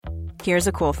Here's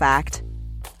a cool fact.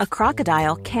 A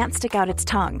crocodile can't stick out its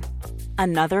tongue.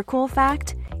 Another cool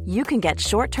fact, you can get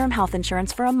short-term health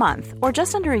insurance for a month or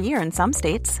just under a year in some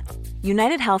states.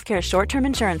 United Healthcare short-term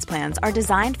insurance plans are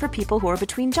designed for people who are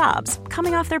between jobs,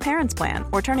 coming off their parents' plan,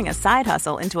 or turning a side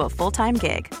hustle into a full-time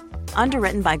gig.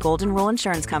 Underwritten by Golden Rule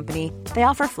Insurance Company, they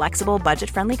offer flexible,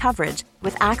 budget-friendly coverage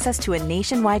with access to a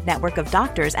nationwide network of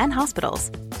doctors and hospitals.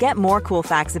 Get more cool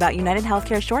facts about United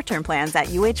Healthcare short-term plans at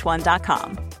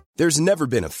uh1.com. There's never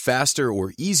been a faster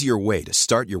or easier way to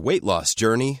start your weight loss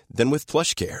journey than with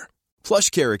PlushCare.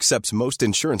 PlushCare accepts most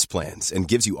insurance plans and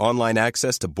gives you online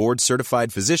access to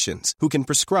board-certified physicians who can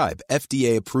prescribe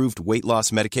FDA-approved weight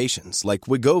loss medications like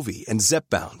Wegovy and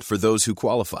Zepbound for those who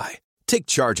qualify. Take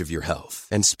charge of your health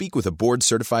and speak with a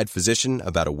board-certified physician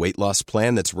about a weight loss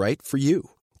plan that's right for you.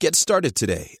 Get started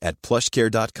today at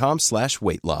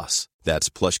plushcare.com/weight loss. That's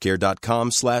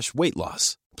plushcare.com/weight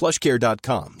loss.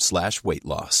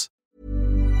 plushcare.com/weight-loss.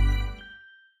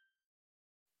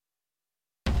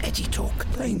 Edgy talk,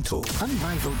 plain talk,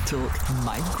 unrivaled talk.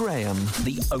 Mike Graham.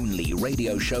 The only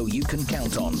radio show you can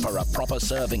count on for a proper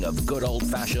serving of good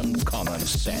old-fashioned common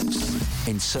sense.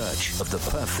 In search of the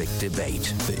perfect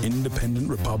debate. The Independent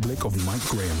Republic of Mike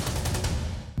Graham.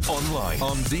 Online,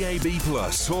 on DAB+,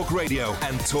 Talk Radio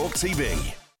and Talk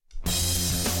TV.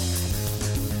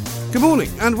 Good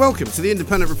morning and welcome to the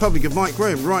Independent Republic of Mike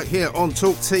Graham right here on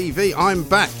Talk TV. I'm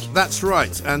back, that's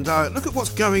right, and look at what's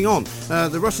going on.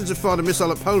 The Russians have fired a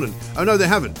missile at Poland. Oh no, they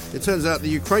haven't. It turns out the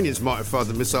Ukrainians might have fired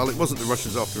the missile. It wasn't the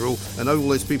Russians after all, and all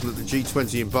those people at the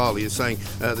G20 in Bali are saying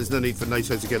there's no need for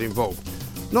NATO to get involved.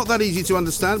 Not that easy to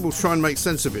understand. We'll try and make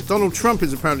sense of it. Donald Trump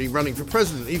is apparently running for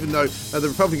president, even though the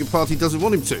Republican Party doesn't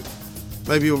want him to.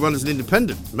 Maybe he'll run as an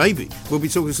independent. Maybe. We'll be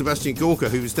talking to Sebastian Gorka,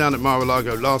 who was down at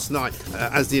Mar-A-Lago last night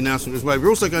as the announcement was made. We're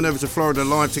also going over to Florida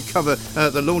Live to cover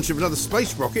the launch of another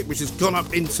space rocket, which has gone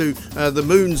up into the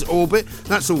moon's orbit.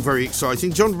 That's all very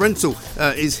exciting. John Rentoul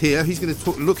is here. He's going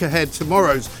to look ahead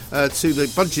tomorrow's to the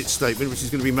budget statement, which is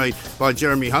going to be made by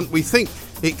Jeremy Hunt. We think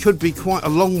it could be quite a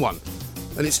long one,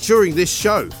 and it's during this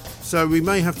show. So we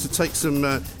may have to take some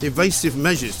evasive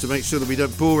measures to make sure that we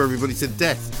don't bore everybody to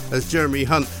death as Jeremy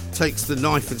Hunt takes the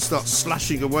knife and starts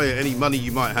slashing away at any money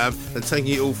you might have and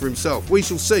taking it all for himself. We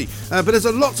shall see. But there's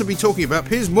a lot to be talking about.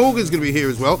 Piers Morgan's going to be here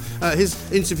as well. His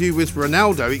interview with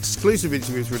Ronaldo, exclusive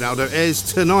interview with Ronaldo, airs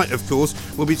tonight, of course.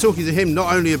 We'll be talking to him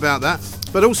not only about that,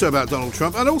 but also about Donald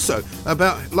Trump and also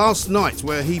about last night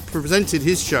where he presented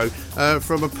his show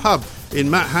from a pub in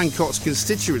Matt Hancock's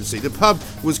constituency. The pub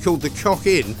was called the Cock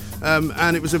Inn,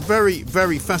 and it was a very,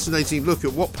 very fascinating look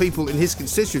at what people in his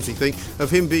constituency think of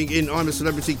him being in I'm a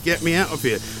Celebrity, Get Me Out of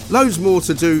Here. Loads more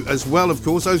to do as well, of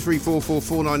course. 0344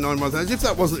 499 1000. If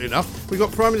that wasn't enough, we've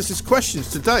got Prime Minister's Questions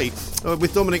today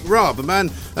with Dominic Raab, a man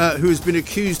who has been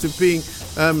accused of being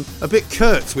a bit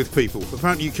curt with people.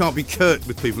 Apparently you can't be curt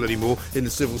with people anymore in the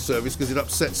civil service because it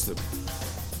upsets them.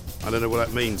 I don't know what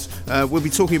that means. We'll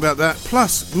be talking about that,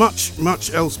 plus much,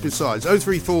 much else besides.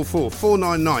 0344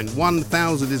 499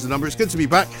 1000 is the number. It's good to be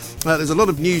back. There's a lot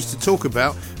of news to talk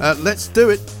about. Let's do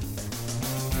it.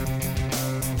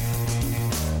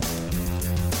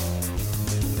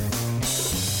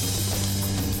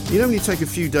 You know when you take a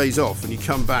few days off and you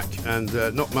come back and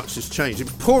not much has changed. It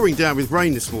was pouring down with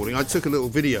rain this morning. I took a little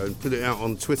video and put it out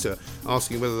on Twitter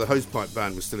asking whether the hosepipe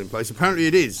ban was still in place. Apparently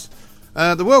it is.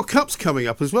 The World Cup's coming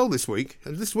up as well this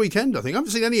weekend, I think. I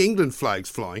haven't seen any England flags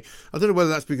flying. I don't know whether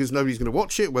that's because nobody's going to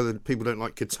watch it, whether people don't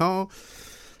like Qatar.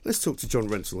 Let's talk to John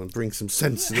Rentoul and bring some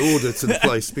sense and order to the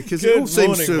place because it all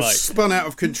seems to have spun out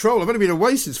of control. I've only been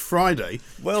away since Friday.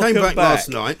 Came back last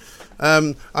night.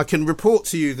 I can report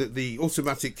to you that the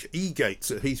automatic e-gates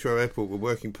at Heathrow Airport were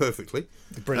working perfectly.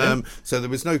 Brilliant. So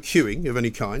there was no queuing of any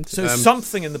kind. So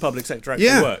something in the public sector actually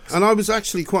works. And I was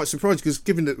actually quite surprised because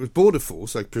given that it was Border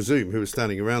Force, I presume, who was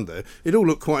standing around there, it all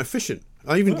looked quite efficient.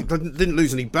 I didn't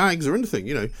lose any bags or anything.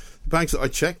 You know, the bags that I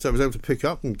checked, I was able to pick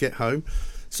up and get home.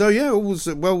 So, yeah, all was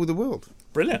well with the world.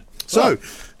 Brilliant. So,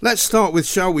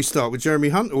 shall we start with Jeremy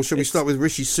Hunt, or shall we start with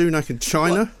Rishi Sunak and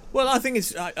China? Well, I think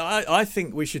I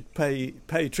think we should pay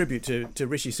tribute to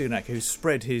Rishi Sunak, who's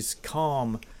spread his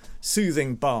calm,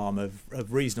 soothing balm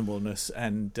of reasonableness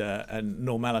and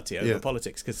normality over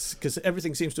politics, because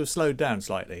everything seems to have slowed down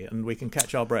slightly and we can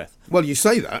catch our breath. Well, you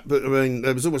say that, but I mean,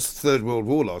 there was almost the Third World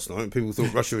War last night and people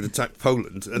thought Russia had attacked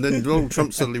Poland, and then Donald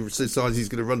Trump suddenly decides he's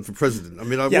going to run for president. I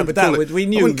mean, I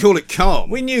wouldn't call it calm.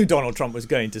 We knew Donald Trump was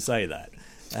going to say that.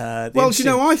 I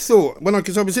thought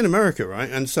because I was in America, right,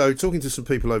 and so talking to some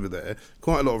people over there,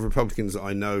 quite a lot of Republicans that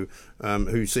I know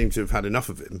who seem to have had enough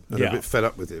of him and a bit fed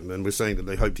up with him, and were saying that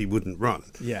they hoped he wouldn't run.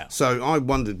 Yeah. So I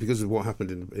wondered, because of what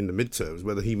happened in the midterms,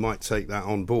 whether he might take that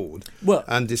on board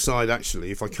and decide,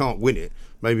 actually, if I can't win it,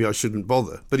 maybe I shouldn't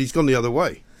bother. But he's gone the other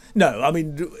way. No, I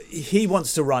mean, he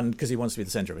wants to run because he wants to be the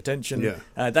centre of attention.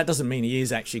 Yeah. That doesn't mean he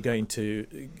is actually going to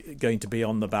be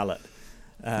on the ballot.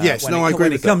 I agree with that.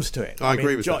 When it comes to it. I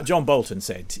agree with that. John Bolton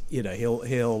said,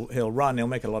 he'll run, he'll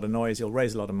make a lot of noise, he'll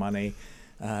raise a lot of money,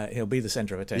 he'll be the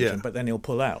centre of attention, but then he'll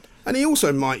pull out. And he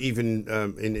also might even,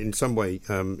 in some way,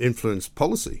 influence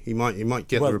policy. He might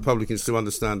get the Republicans to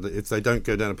understand that if they don't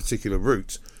go down a particular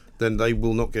route, then they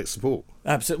will not get support.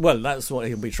 Absolutely. Well, that's what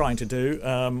he'll be trying to do.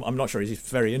 I'm not sure he's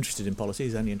very interested in policy.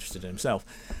 He's only interested in himself.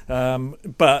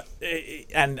 But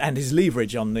his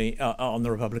leverage on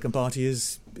the Republican Party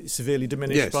is severely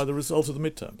diminished by the result of the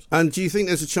midterms. And do you think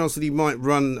there's a chance that he might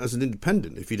run as an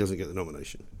independent if he doesn't get the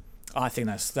nomination? I think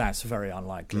that's very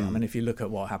unlikely. I mean, if you look at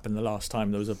what happened the last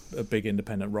time, there was a big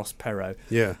independent, Ross Perot.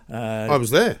 Yeah, I was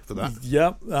there for that.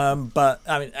 Yeah, but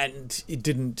I mean, and it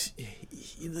didn't.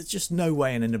 There's just no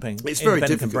way an independent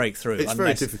can break through. It's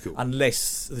very difficult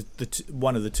unless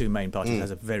one of the two main parties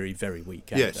has a very, very weak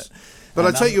candidate. Yes. But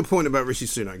I take your point about Rishi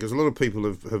Sunak, because a lot of people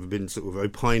have been sort of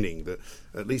opining that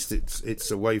at least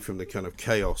it's away from the kind of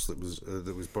chaos that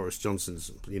was Boris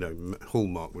Johnson's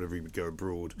hallmark whenever he would go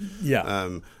abroad.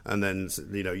 Yeah. And then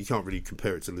you can't really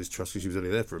compare it to Liz Truss because she was only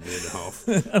there for a year and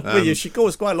a half. She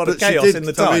caused quite a lot of chaos in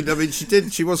the time. I mean, she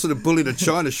did. She was sort of bullying a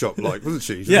china shop, wasn't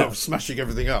she? Sort of smashing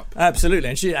everything up. Absolutely,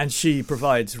 and she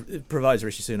provides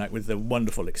Rishi Sunak with a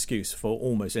wonderful excuse for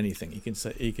almost anything. He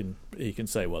can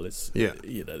say, well, it's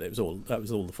that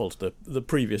was all the fault of the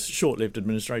previous short-lived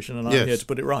administration, and I'm here to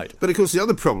put it right. But of course, the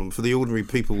other problem for the ordinary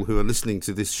people who are listening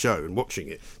to this show and watching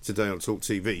it today on Talk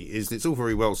TV is that it's all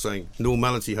very well saying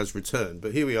normality has returned,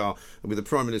 but here we are with a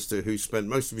Prime Minister who spent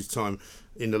most of his time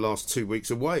in the last 2 weeks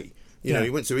away.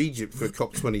 He went to Egypt for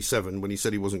COP27 when he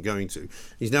said he wasn't going to.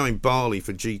 He's now in Bali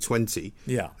for G20.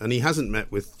 Yeah. And he hasn't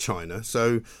met with China.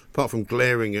 So apart from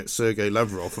glaring at Sergei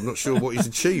Lavrov, I'm not sure what he's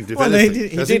achieved, if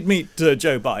anything. He did meet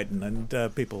Joe Biden,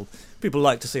 and people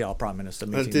like to see our Prime Minister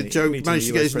meeting. Did Joe manage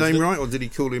to get his name right, or did he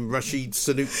call him Rashid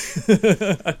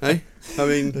Sunak? Hey? I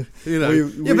mean,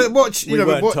 but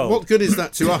what good is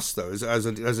that to us, though, as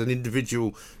an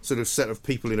individual sort of set of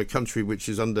people in a country which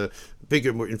is under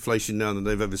bigger inflation now than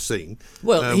they've ever seen,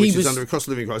 which is under a cost of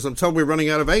living crisis? I'm told we're running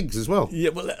out of eggs as well. Yeah,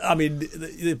 well, I mean,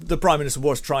 the Prime Minister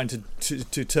was trying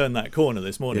to turn that corner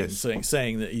this morning,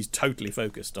 saying that he's totally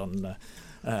focused on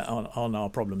our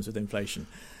problems with inflation.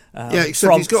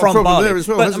 Except he's got a problem there as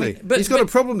well, hasn't he? He's got a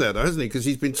problem there, though, hasn't he? Because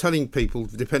he's been telling people,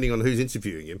 depending on who's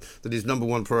interviewing him, that his number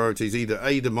one priority is either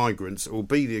A, the migrants, or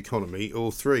B, the economy,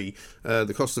 or 3,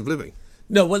 the cost of living.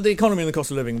 No, well, the economy and the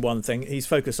cost of living, one thing. He's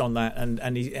focused on that,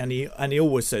 and he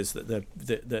always says that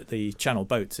the Channel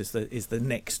boats is the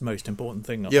next most important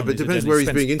thing. Yeah, but it depends where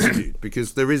he's being interviewed,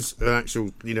 because there is an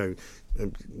actual,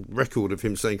 record of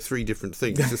him saying 3 different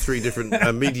things to 3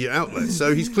 different media outlets.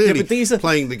 So he's clearly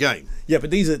playing the game. Yeah, but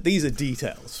these are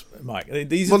details, Mike.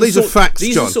 These are facts,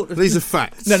 John. These are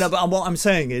facts. No, but what I'm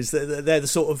saying is that they're the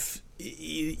sort of,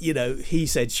 he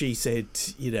said, she said,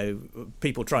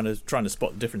 people trying to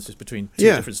spot the differences between two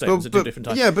different statements at two different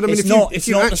times. Yeah, but I mean, it's not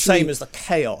the same as the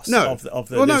chaos of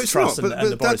the Liz Truss and the Boris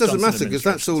Johnson that doesn't matter, because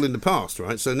that's all in the past,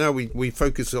 right? So now we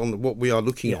focus on what we are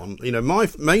looking on. My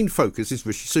main focus is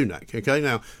Rishi Sunak. Okay,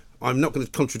 now I'm not going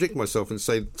to contradict myself and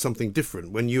say something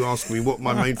different when you ask me what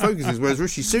my main focus is, whereas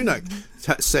Rishi Sunak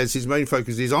says his main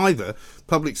focus is either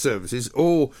public services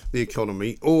or the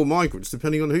economy or migrants,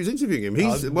 depending on who's interviewing him.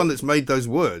 He's the one that's made those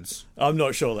words. I'm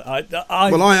not sure that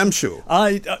I am sure.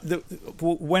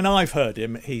 When I've heard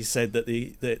him, he said that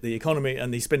the economy,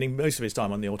 and he's spending most of his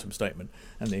time on the autumn statement,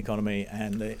 and the economy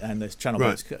and the Channel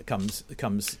boats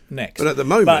comes next. But at the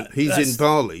moment, he's in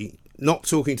Bali, not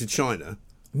talking to China.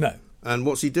 No. And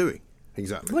what's he doing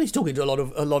exactly? Well, he's talking to a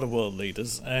lot of world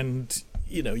leaders, and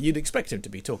you'd expect him to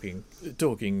be talking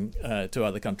to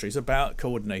other countries about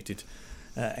coordinated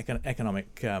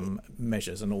economic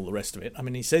measures and all the rest of it. I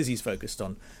mean, he says he's focused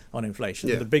on inflation.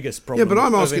 Yeah. The biggest problem but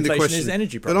I'm asking of inflation the question, is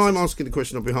energy prices. But I'm asking the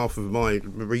question on behalf of my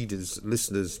readers,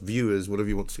 listeners, viewers, whatever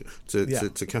you want to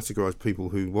categorise people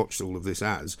who watch all of this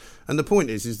as. And the point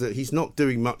is that he's not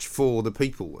doing much for the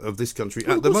people of this country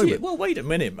at the moment. Well, wait a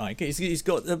minute, Mike. He's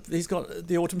got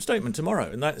the autumn statement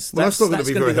tomorrow, and that's not going to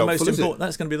be very helpful, is it?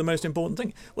 That's going to be the most important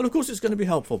thing. Well, of course, it's going to be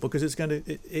helpful because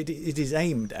it is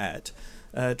aimed at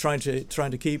trying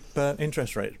to keep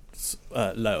interest rates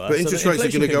lower. But interest rates are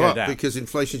going to go up because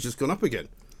inflation's just gone up again.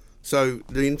 So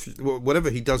whatever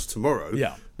he does tomorrow,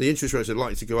 the interest rates are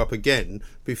likely to go up again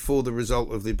before the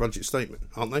result of the budget statement,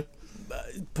 aren't they?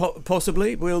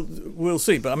 Possibly, we'll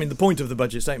see. But I mean, the point of the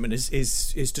budget statement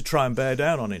is to try and bear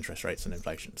down on interest rates and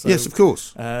inflation. So, yes, of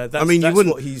course. That's I mean, you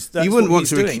wouldn't want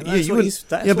to. Doing.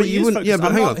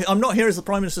 But hang on. I'm not here as the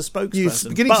Prime Minister's spokesperson. You're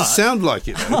beginning to sound like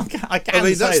it. I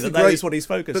can say that is what he's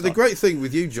focused on. But the great thing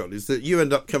with you, John, is that you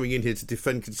end up coming in here to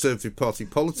defend Conservative Party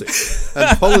politics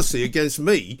and policy against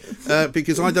me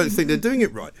because I don't think they're doing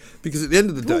it right. Because at the end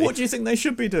of the day, what do you think they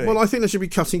should be doing? Well, I think they should be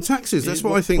cutting taxes. That's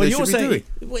what I think they should be doing.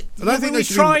 We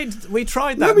tried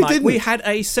that, we Mike. didn't. We had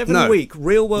a 7-week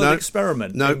real-world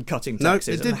experiment in cutting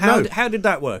taxes. How did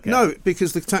that work out? No,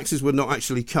 because the taxes were not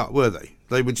actually cut, were they?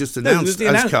 They were just announced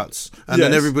as cuts. And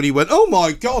then everybody went, oh,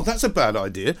 my God, that's a bad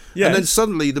idea. Yes. And then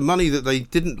suddenly the money that they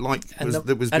didn't like was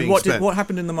being spent. And what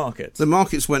happened in the markets? The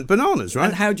markets went bananas, right?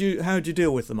 And how do you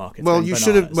deal with the markets?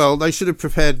 Well, they should have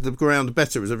prepared the ground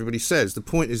better, as everybody says. The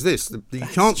point is this: you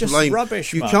can't blame.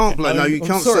 Rubbish, you Mark. can't blame. No, you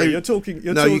can't say. You're talking.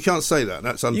 You can't say that.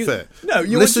 That's unfair.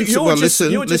 You're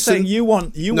just saying you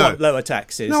want lower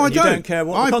taxes. No, and you don't care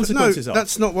what the consequences are.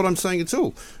 That's not what I'm saying at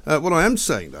all. What I am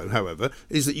saying, though, however,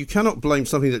 is that you cannot blame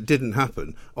something that didn't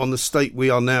happen on the state we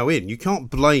are now in. You can't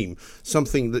blame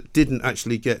something that didn't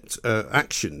actually get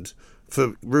actioned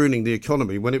for ruining the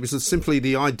economy when it was simply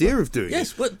the idea of doing it.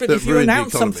 Yes, but if you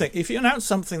announce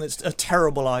something that's a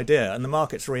terrible idea and the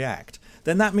markets react,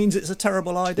 then that means it's a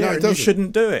terrible idea and you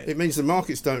shouldn't do it. It means the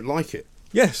markets don't like it.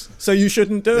 Yes, so you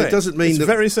shouldn't do it. It doesn't mean it's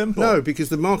very simple. No, because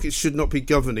the markets should not be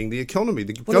governing the economy.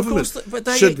 The government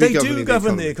should be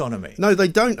governing the economy. No, they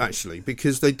don't actually,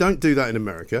 because they don't do that in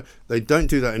America. They don't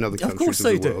do that in other countries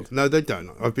of the world. No, they don't.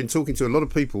 I've been talking to a lot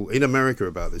of people in America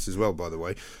about this as well, by the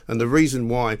way, and the reason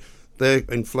why their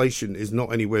inflation is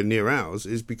not anywhere near ours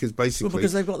is because basically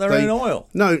because they've got their own oil.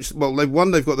 No, well,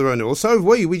 they've got their own oil. So have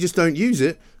we. We just don't use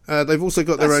it. They've also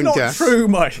got their own gas. That's not true,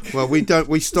 Mike. Well, we don't.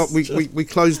 We stopped. We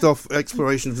closed off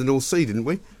exploration of the North Sea, didn't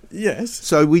we? Yes.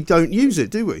 So we don't use it,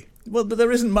 do we? Well, but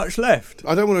there isn't much left.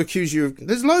 I don't want to accuse you of...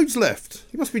 There's loads left.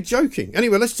 You must be joking.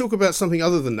 Anyway, let's talk about something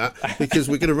other than that, because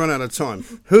we're going to run out of time.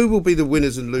 Who will be the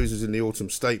winners and losers in the autumn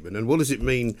statement, and what does it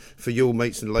mean for your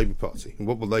mates in the Labour Party, and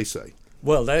what will they say?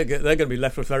 Well, they're going to be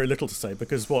left with very little to say,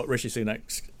 because what Rishi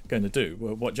Sunak's going to do,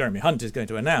 what Jeremy Hunt is going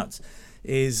to announce,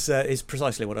 is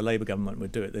precisely what a Labour government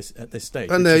would do at this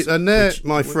stage. And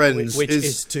my friends,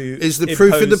 is the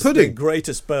proof in the pudding. The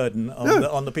greatest burden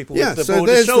on the people with the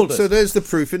broadest shoulders. So there's the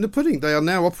proof in the pudding. They are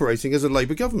now operating as a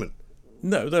Labour government.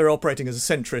 No, they're operating as a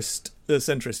centrist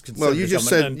conservative well, you just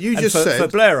said. For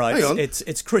Blairites,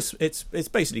 it's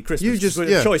basically Christmas. You just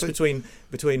a choice between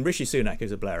Rishi Sunak,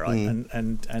 who's a Blairite,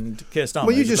 and Keir Starmer.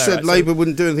 Well, you just said Labour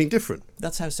wouldn't do anything different.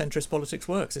 That's how centrist politics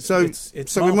works. So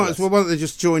we might as well. Why don't they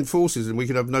just join forces and we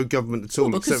could have no government at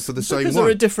all except for the same one?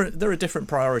 Because there are different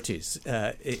priorities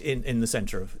in the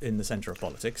centre of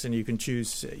politics, and you can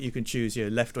choose your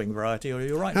left wing variety or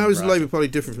your right. How is the Labour Party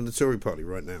different from the Tory Party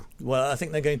right now? Well, I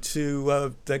think they're going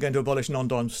to abolish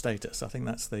non-dom status. I think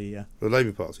that's the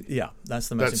Labour Party. Yeah, that's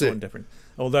the most important difference.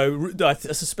 Although I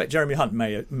suspect Jeremy Hunt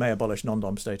may abolish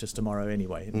non-dom status tomorrow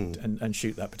anyway, and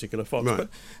shoot that particular fox. Right. But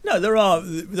no, there are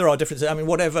differences. I mean,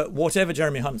 whatever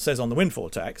Jeremy Hunt says on the windfall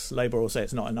tax, Labour will say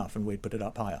it's not enough, and we'd put it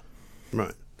up higher.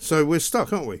 Right. So we're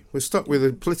stuck, aren't we? We're stuck with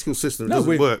a political system that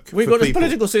doesn't work. We've got a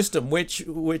political system which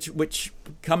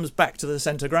comes back to the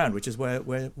centre ground, which is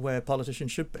where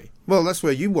politicians should be. Well, that's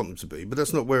where you want them to be, but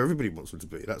that's not where everybody wants them to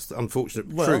be. That's the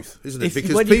unfortunate truth, isn't it? Because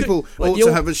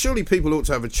surely people ought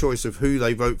to have a choice of who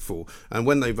they vote for, and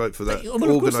when they vote for that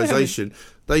organisation,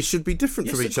 they should be different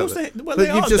from each other.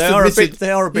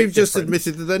 They are a bit You've just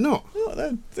admitted that they're not.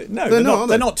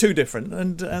 They're not too different,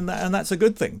 and that's a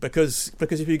good thing, because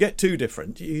if you get too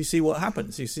different, you see what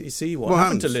happens. You see what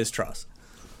happened to Liz Truss.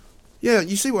 Yeah,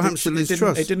 you see what happens to Liz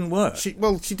Truss. It didn't work. She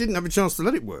didn't have a chance to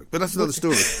let it work, but that's another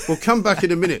story. We'll come back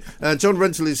in a minute. John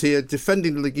Rentoul is here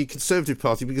defending the Conservative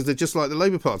Party because they're just like the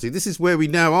Labour Party. This is where we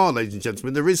now are, ladies and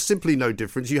gentlemen. There is simply no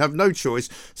difference. You have no choice,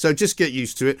 so just get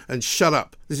used to it and shut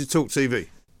up. This is Talk TV.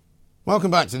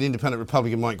 Welcome back to the Independent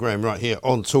Republican, Mike Graham, right here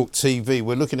on Talk TV.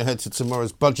 We're looking ahead to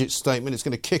tomorrow's budget statement. It's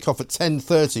going to kick off at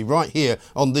 10:30 right here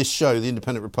on this show, the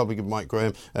Independent Republican, Mike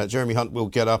Graham. Jeremy Hunt will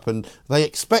get up, and they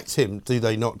expect him, do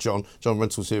they not, John? John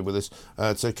Rentoul's here with us,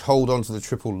 to hold on to the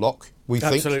triple lock, we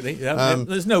think. Absolutely, yeah.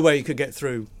 There's no way you could get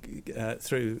through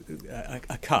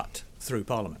a cut through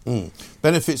Parliament.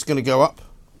 Benefits going to go up.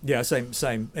 Yeah, same,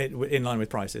 in line with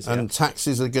prices. And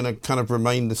taxes are going to kind of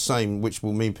remain the same, which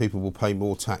will mean people will pay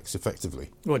more tax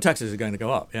effectively. Well, taxes are going to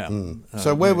go up, yeah.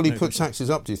 So where will he put taxes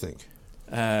up, do you think?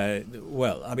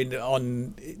 Well, I mean,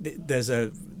 there's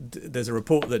a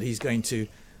report that he's going to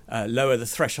lower the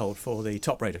threshold for the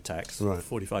top rate of tax, Right.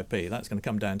 45p. That's going to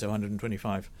come down to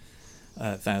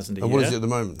 125,000 a year. And what is it at the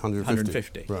moment?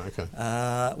 150. Right,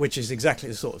 okay. Which is exactly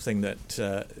the sort of thing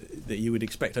that you would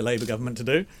expect a Labour government to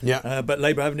do. Yeah. But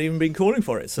Labour haven't even been calling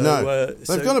for it. So, No.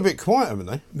 They've gone a bit quiet, haven't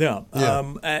they? Yeah.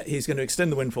 Yeah. He's going to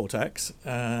extend the windfall tax,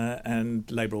 and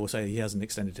Labour will say he hasn't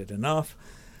extended it enough.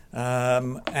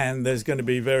 And there's going to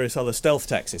be various other stealth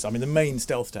taxes. I mean, the main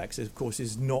stealth tax, of course,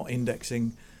 is not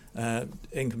indexing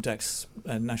income tax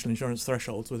and national insurance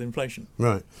thresholds with inflation.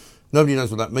 Right. Nobody knows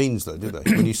what that means, though, do they?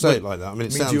 When you say it like that, I mean,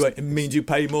 it means you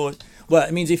pay more. Well,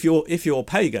 it means if your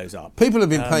pay goes up, people have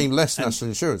been paying less national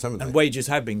insurance, haven't they? And wages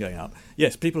have been going up.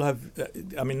 Yes, people have.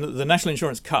 I mean, the national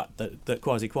insurance cut that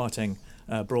Kwasi Kwarteng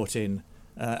brought in.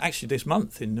 Actually, this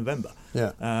month in November,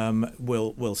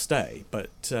 will stay. But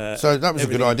so that was a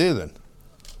good idea then.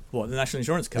 What, the national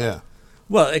insurance cut? Yeah.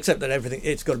 Well, except that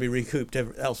it's got to be recouped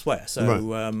elsewhere. So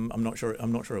Right. I'm not sure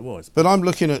it was. But I'm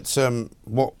looking at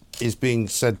what is being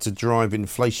said to drive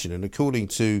inflation, and according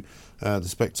to the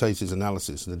Spectator's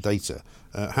analysis and the data,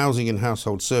 housing and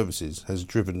household services has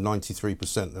driven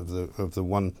 93% of the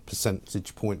 1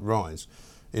 percentage point rise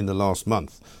in the last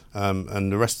month,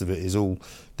 and the rest of it is all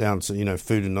down to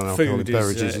food and non-alcoholic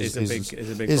beverages.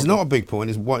 It's not a big point.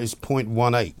 It's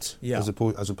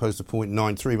 0.18 as opposed to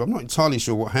 0.93. But I'm not entirely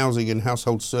sure what housing and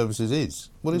household services is.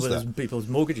 What is that? People's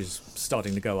mortgages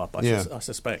starting to go up. I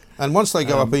suspect. And once they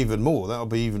go up even more, that'll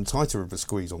be even tighter of a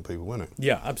squeeze on people, won't it?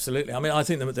 Yeah, absolutely. I mean, I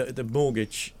think the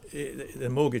mortgage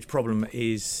problem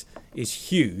is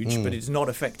huge, but it's not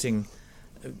affecting.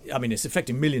 I mean, it's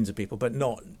affecting millions of people, but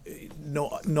not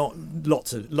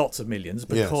lots of millions,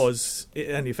 because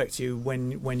it only affects you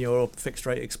when your fixed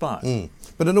rate expires.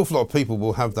 But an awful lot of people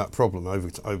will have that problem over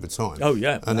time. Oh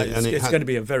yeah, and it's going to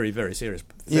be a very, very serious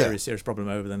problem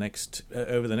over the next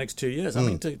 2 years. I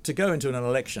mean, to go into an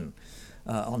election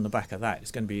on the back of that,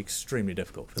 it's going to be extremely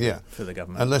difficult for the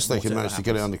government. Unless they can manage to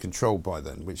get it under control by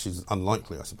then, which is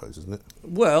unlikely, I suppose, isn't it?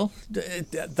 Well,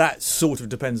 that sort of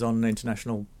depends on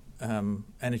international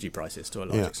energy prices to a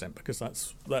large extent, because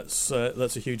that's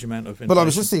a huge amount of inflation. But I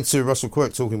was listening to Russell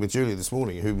Quirk talking with Julia this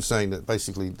morning, who was saying that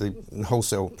basically the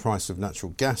wholesale price of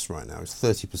natural gas right now is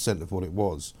 30% of what it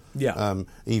was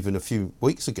even a few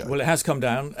weeks ago. Well, it has come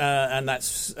down, and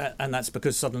that's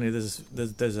because suddenly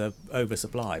there's a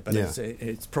oversupply, but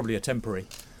it's probably a temporary.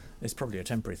 It's probably a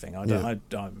temporary thing. I'm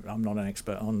not an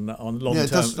expert on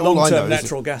long-term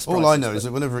natural gas prices. All I know is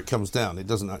that whenever it comes down, it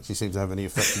doesn't actually seem to have any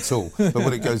effect at all. But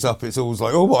when it goes up, it's always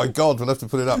like, oh my God, we'll have to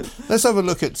put it up. Let's have a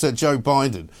look at Joe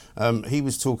Biden. He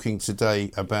was talking today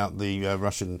about the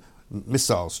Russian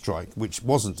missile strike, which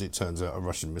wasn't, it turns out, a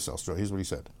Russian missile strike. Here's what he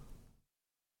said.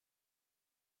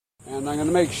 And I'm going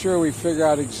to make sure we figure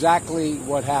out exactly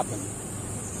what happened.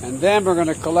 And then we're going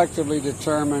to collectively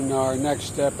determine our next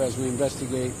step as we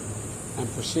investigate and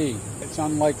proceed. It's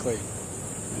unlikely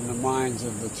in the minds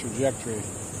of the trajectory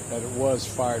that it was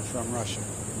fired from Russia.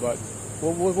 But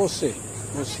we'll see.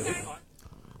 We'll see.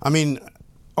 I mean,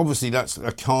 obviously that's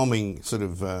a calming sort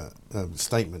of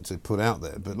statement to put out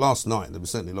there. But last night there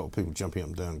was certainly a lot of people jumping up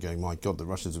and down going, my God, the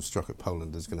Russians have struck at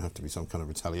Poland. There's going to have to be some kind of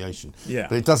retaliation. Yeah.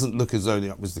 But it doesn't look as though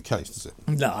that was the case, does it?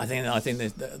 No, I think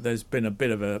there's been a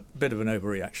bit of an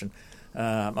overreaction.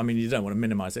 I mean, you don't want to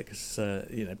minimise it because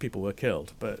people were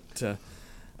killed, but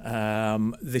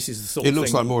this is the sort of thing. It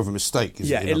looks like more of a mistake.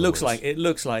 It looks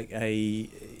like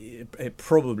it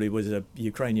probably was a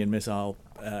Ukrainian missile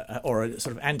or a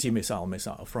sort of anti-missile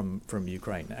missile from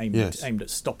Ukraine aimed at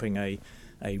stopping a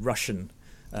Russian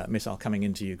missile coming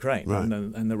into Ukraine, right.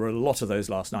 and there were a lot of those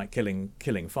last night, killing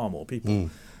far more people.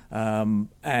 And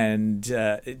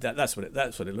that's what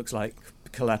it looks like.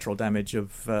 Collateral damage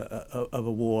of a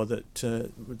war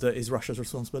that is Russia's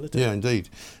responsibility. Yeah, indeed.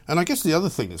 And I guess the other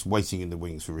thing that's waiting in the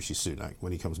wings for Rishi Sunak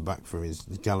when he comes back from his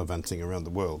gallivanting around the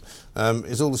world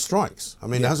is all the strikes. I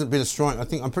mean, there hasn't been a strike.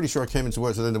 I'm pretty sure I came into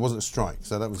work today and there wasn't a strike,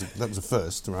 so that was a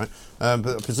first, right? But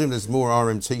I presume there's more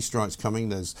RMT strikes coming.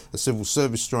 There's a civil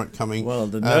service strike coming. Well,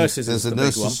 the nurses there's is a the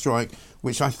nurses big one. strike,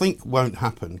 which I think won't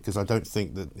happen because I don't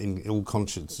think that in all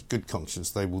conscience, good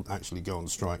conscience, they will actually go on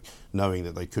strike knowing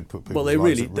that they could put people. Well, they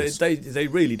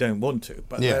really don't want to,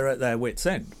 but they're at their wits'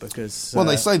 end because. Well,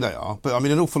 they say they are, but I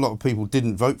mean, an awful lot of people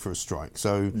didn't vote for a strike,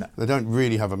 so they don't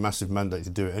really have a massive mandate to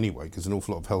do it anyway. Because an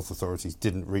awful lot of health authorities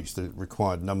didn't reach the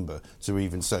required number to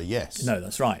even say yes. No,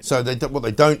 that's right. So what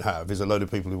they don't have is a load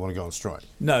of people who want to go on strike.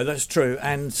 No, that's true.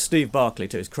 And Steve Barclay,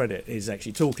 to his credit, is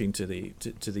actually talking to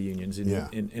the unions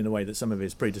in a way that some of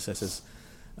his predecessors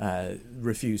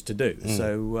refused to do.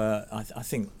 So I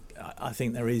think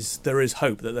there is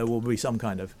hope that there will be some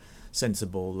kind of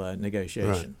sensible negotiation.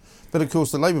 Right. But of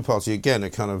course, the Labour Party again are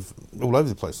kind of all over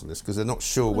the place on this because they're not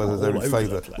sure whether they're in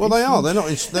favour. Well, they are.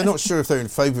 They're not sure if they're in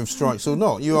favour of strikes or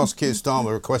not. You ask Keir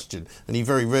Starmer a question, and he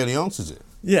very rarely answers it.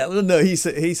 Yeah, well, no, he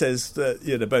says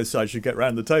that both sides should get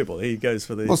round the table. He goes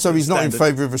for the. Well, so he's not in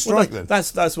favour of a strike then.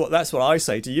 That's what I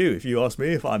say to you if you ask me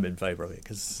if I'm in favour of it,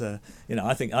 because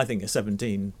I think a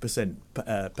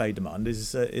 17% pay demand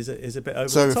is a bit over.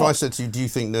 So the if top. I said to you, do you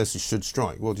think nurses should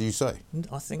strike? What do you say?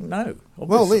 I think no.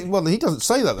 Well, he doesn't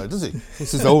say that though, does he? He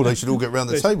says, "Oh, they should all get round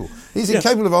the table." He's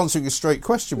incapable of answering a straight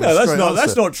question. No,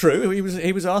 that's not true.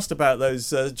 He was asked about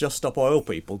those Just Stop Oil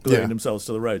people gluing themselves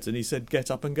to the roads, and he said, "Get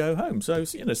up and go home." So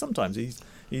sometimes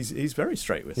he's very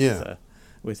straight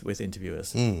with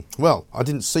interviewers. Well, I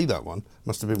didn't see that one.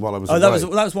 Must have been while I was away. That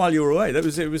was while you were away. It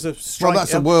was a strike. Well,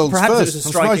 that's the world's perhaps first. It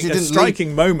was a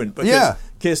striking moment because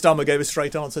Keir Starmer gave a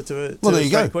straight answer to a there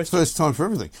you go. question. First time for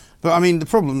everything. But I mean, the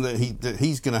problem that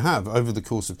he's going to have over the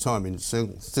course of time in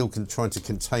still trying to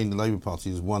contain the Labour Party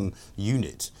as one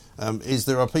unit is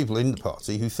there are people in the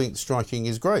party who think striking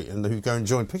is great and who go and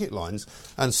join picket lines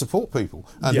and support people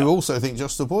and who also think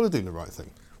Just Stop Oil are doing the right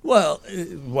thing. Well,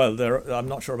 I'm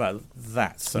not sure about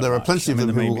that. There are plenty of them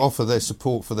who will offer their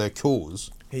support for their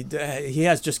cause. He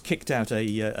has just kicked out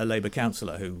a Labour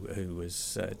councillor who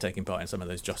was taking part in some of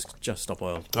those Just Stop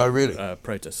Oil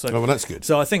protests. So, well, that's good.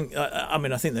 So I think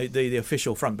the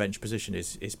official front bench position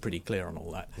is pretty clear on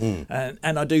all that,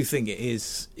 and I do think it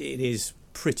is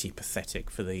pretty pathetic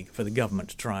for the government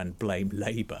to try and blame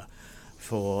Labour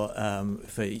for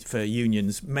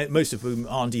unions, most of whom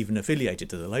aren't even affiliated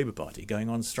to the Labour Party, going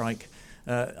on strike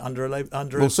under a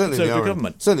Conservative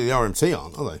government. Certainly the RMT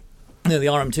aren't, are they? No, the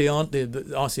RMT aren't. The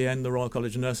RCN, the Royal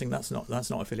College of Nursing, that's not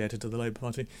affiliated to the Labour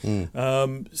Party.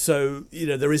 So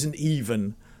there isn't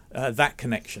even that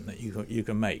connection that you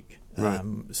can make. Right.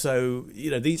 So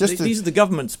these are the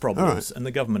government's problems, and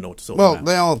the government ought to sort them out. Well,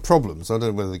 they are problems. I don't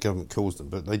know whether the government caused them,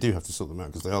 but they do have to sort them out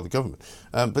because they are the government.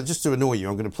 But just to annoy you,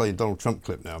 I'm going to play a Donald Trump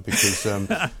clip now because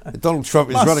Donald Trump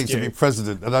is running to be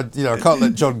president, and I can't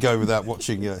let John go without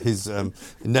watching his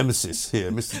nemesis here,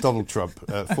 Mr. Donald Trump,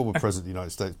 former president of the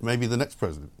United States, maybe the next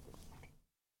president.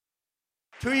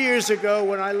 2 years ago,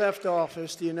 when I left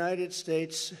office, the United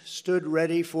States stood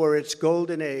ready for its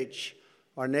golden age.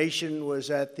 Our nation was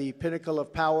at the pinnacle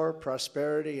of power,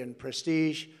 prosperity, and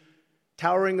prestige,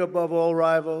 towering above all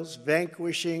rivals,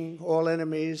 vanquishing all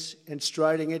enemies, and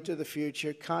striding into the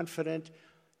future, confident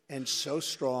and so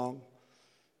strong.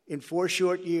 In 4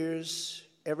 short years,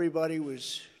 everybody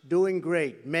was doing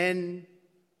great. Men,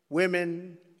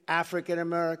 women, African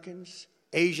Americans,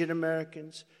 Asian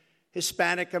Americans,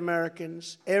 Hispanic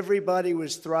Americans, everybody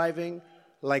was thriving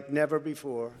like never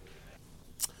before.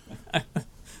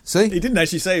 See? He didn't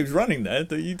actually say he was running there. I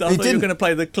thought you were going to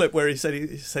play the clip where he said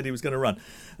he was going to run.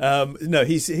 No,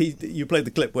 you played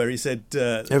the clip where he said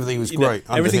everything was great.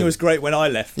 Everything was great when I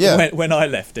left. Yeah. When I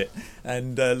left it,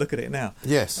 and look at it now.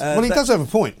 Yes. Well, he does have a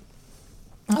point.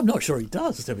 I'm not sure he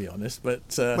does, to be honest.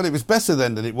 But it was better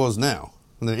then than it was now,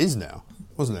 than it is now,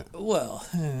 wasn't it? Well,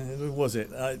 was it?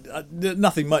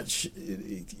 Nothing much.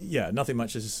 Yeah, nothing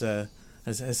much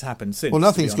has happened since. Well,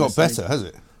 nothing's got better, has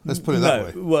it? Let's put it that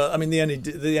way. Well, I mean, the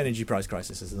energy price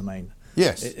crisis is the main.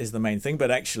 Yes, is the main thing.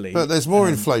 But actually, there's more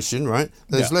inflation, right?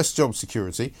 There's less job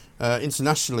security.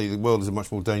 Internationally, the world is a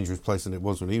much more dangerous place than it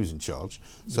was when he was in charge.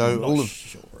 So I'm not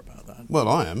sure about that. Well,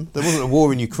 I am. There wasn't a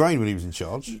war in Ukraine when he was in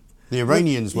charge. The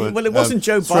Iranians were. Well, it wasn't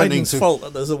Joe Biden's fault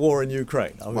that there's a war in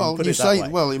Ukraine. Well,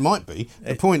 it might be.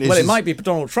 The point is. Well, it might be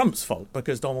Donald Trump's fault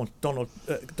because Donald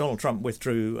Trump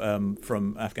withdrew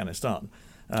from Afghanistan.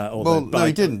 No,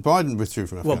 he didn't. Biden withdrew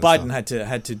from Afghanistan. Well, Biden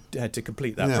had to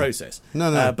complete that process.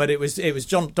 No. But it was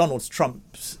Donald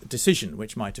Trump's decision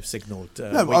which might have signalled.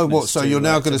 So you're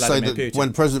now going to say that Putin.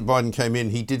 When President Biden came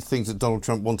in, he did things that Donald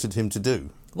Trump wanted him to do?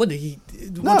 Well,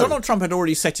 Donald Trump had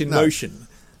already set in motion.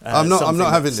 I'm not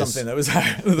having this. Something that was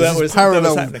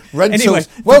parallel happening. Rentals. Anyway,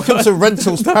 welcome to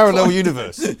Rentals Parallel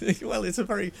Universe. Well,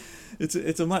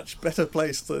 it's a much better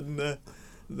place than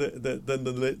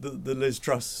the Liz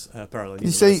Truss parallel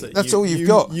universe. You see, that's all you've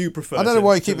got. You prefer. I don't know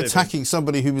why you keep attacking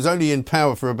somebody who was only in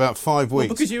power for about 5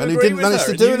 weeks because you and who didn't manage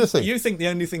to do anything. You think the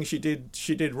only thing she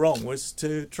did wrong was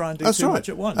to try and do too much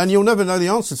at once. And you'll never know the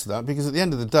answer to that because at the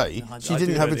end of the day, she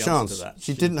didn't have a chance.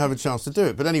 She didn't have a chance to do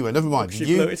it. But anyway, never mind. She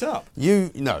blew it up.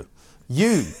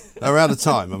 You are out of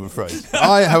time, I'm afraid.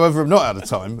 I, however, am not out of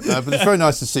time, but it's very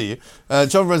nice to see you.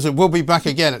 John Rentoul will be back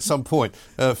again at some point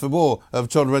for more of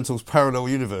John Rentoul's Parallel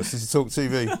Universe. This is Talk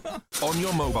TV. On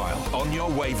your mobile, on your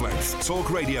wavelength, Talk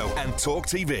Radio and Talk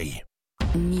TV.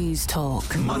 News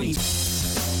Talk. Money.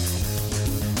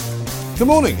 Good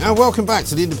morning and welcome back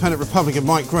to the Independent Republic of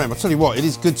Mike Graham. I tell you what, it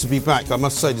is good to be back. I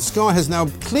must say the sky has now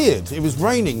cleared. It was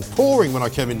raining, pouring when I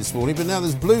came in this morning, but now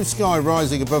there's blue sky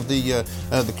rising above the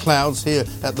clouds here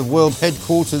at the world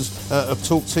headquarters of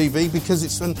Talk TV, because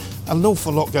it's an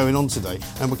awful lot going on today.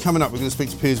 And we're coming up, we're going to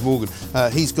speak to Piers Morgan.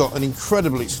 He's got an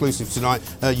incredible exclusive tonight.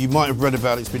 You might have read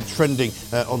about it. It's been trending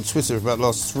on Twitter for about the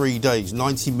last 3 days.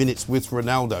 90 Minutes with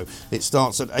Ronaldo. It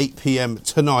starts at 8 p.m.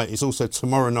 tonight. It's also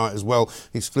tomorrow night as well,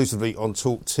 exclusively on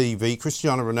Talk TV.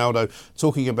 Cristiano Ronaldo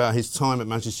talking about his time at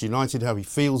Manchester United, how he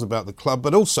feels about the club,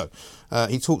 but also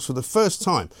he talks for the first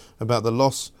time about the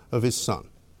loss of his son.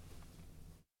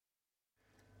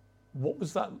 What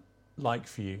was that like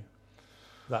for you,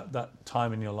 that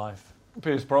time in your life?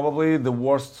 It's probably the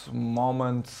worst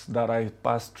moment that I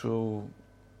passed through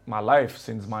my life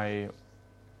since my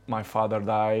father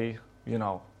died. You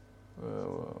know,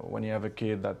 when you have a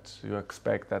kid, that you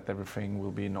expect that everything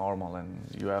will be normal, and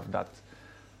you have that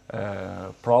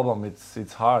problem.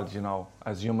 It's hard, you know,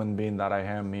 as human being that I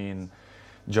am. Me and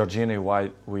Georgina,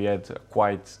 we had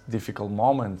quite difficult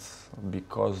moments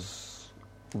because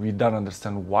we don't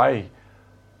understand why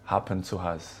happened to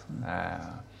us.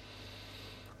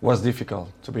 Was difficult,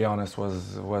 to be honest.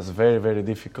 Was very, very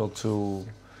difficult to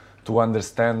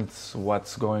understand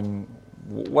what's going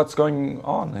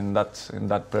on in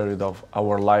that period of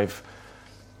our life.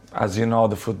 As you know,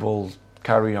 the football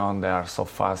carry on. They are so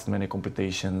fast, many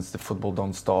competitions. The football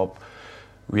don't stop.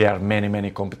 We have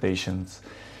many competitions.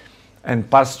 And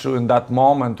pass through in that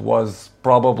moment was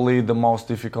probably the most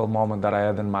difficult moment that I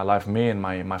had in my life. Me and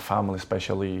my family,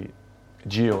 especially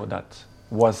Gio, that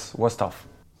was tough.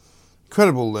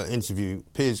 Incredible interview,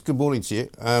 Piers. Good morning to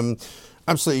you.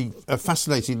 Absolutely a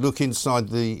fascinating look inside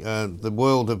the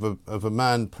world of a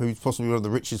man who's possibly one of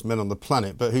the richest men on the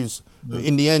planet, but who's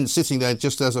in the end sitting there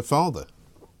just as a father.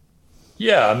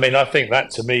 Yeah, I mean, I think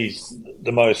that to me is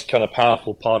the most kind of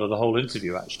powerful part of the whole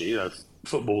interview. Actually, you know,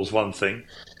 football's one thing,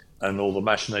 and all the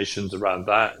machinations around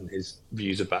that, and his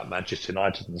views about Manchester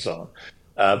United and so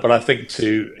on. But I think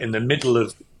in the middle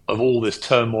of all this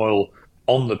turmoil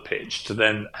on the pitch, to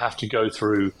then have to go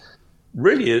through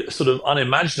really a sort of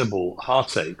unimaginable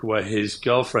heartache where his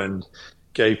girlfriend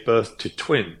gave birth to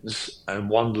twins and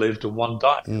one lived and one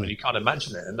died. I mean, you can't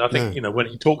imagine it. And I think, you know, when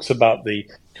he talks about the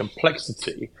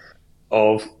complexity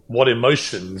of what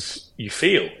emotions you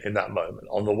feel in that moment,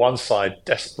 on the one side,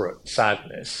 desperate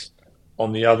sadness,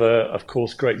 on the other, of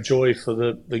course, great joy for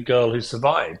the girl who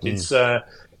survived.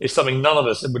 It's something none of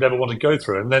us would ever want to go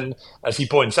through. And then, as he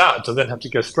points out, to then have to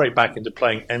go straight back into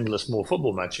playing endless more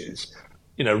football matches,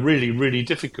 you know, really, really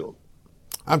difficult.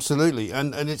 Absolutely,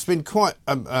 and it's been quite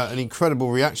an incredible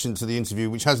reaction to the interview,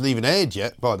 which hasn't even aired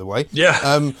yet, by the way.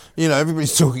 Yeah. You know,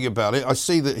 everybody's talking about it. I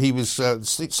see that he was,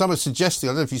 some are suggesting,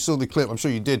 I don't know if you saw the clip, I'm sure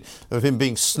you did, of him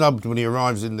being snubbed when he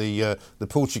arrives in the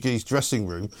Portuguese dressing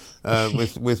room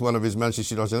with one of his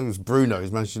Manchester United, I think it was Bruno,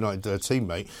 his Manchester United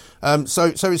teammate. So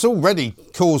it's already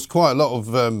caused quite a lot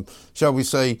of, shall we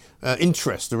say,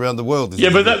 interest around the world.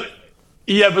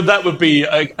 But that would be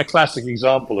a classic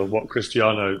example of what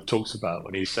Cristiano talks about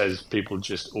when he says people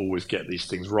just always get these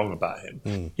things wrong about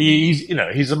him. He's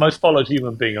the most followed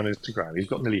human being on Instagram. He's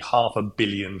got nearly 500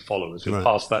 million followers. He'll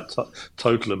pass that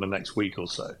total in the next week or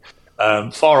so,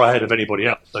 far ahead of anybody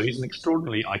else. So he's an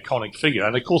extraordinarily iconic figure.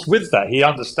 And of course, with that, he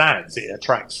understands it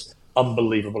attracts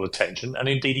unbelievable attention, and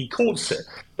indeed he courts it.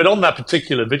 But on that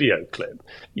particular video clip,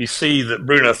 you see that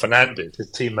Bruno Fernandes,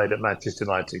 his teammate at Manchester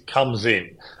United, comes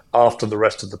in after the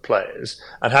rest of the players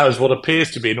and has what appears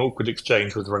to be an awkward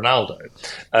exchange with Ronaldo,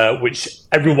 which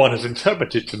everyone has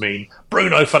interpreted to mean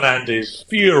Bruno Fernandes'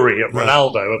 fury at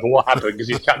Ronaldo over what happened because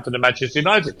he's captain of Manchester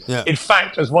United. Yeah. In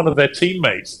fact, as one of their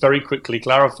teammates very quickly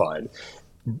clarified,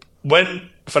 when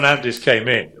Fernandes came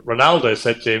in, Ronaldo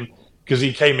said to him, because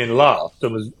he came in last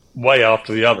and was way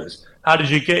after the others, how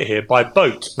did you get here? By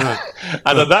boat.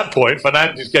 And at that point,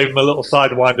 Fernandes gave him a little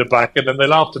sidewinder back, and then they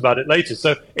laughed about it later.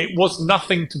 So it was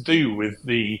nothing to do with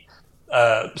the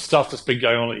stuff that's been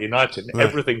going on at United,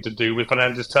 everything to do with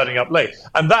Fernandes turning up late.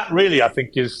 And that really, I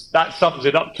think, that sums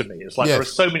it up to me. It's like there are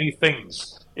so many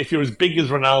things. If you're as big as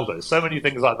Ronaldo, so many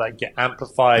things like that get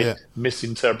amplified,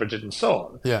 misinterpreted, and so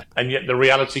on. Yeah. And yet the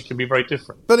reality can be very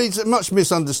different. But he's a much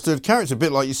misunderstood character, a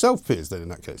bit like yourself, Piers, then, in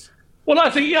that case. Well,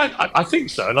 I think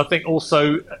so. And I think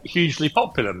also hugely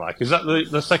popular, Mike. Is that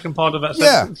the second part of that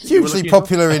sentence? Yeah, hugely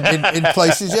popular in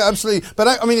places. Yeah, absolutely.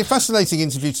 But I mean, a fascinating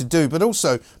interview to do. But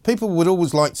also, people would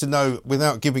always like to know,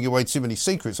 without giving away too many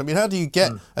secrets, I mean, how do you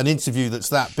get an interview that's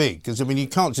that big? Because, I mean, you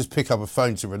can't just pick up a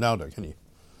phone to Ronaldo, can you?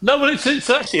 No, well, it's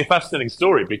actually a fascinating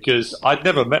story because I'd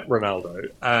never met Ronaldo,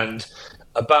 and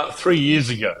about 3 years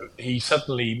ago, he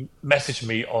suddenly messaged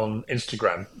me on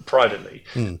Instagram privately,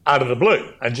 out of the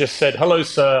blue, and just said, "Hello,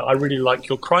 sir. I really like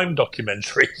your crime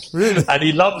documentaries." Really? And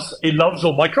he loves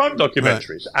all my crime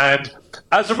documentaries. Right. And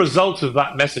as a result of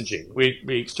that messaging, we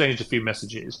exchanged a few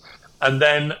messages, and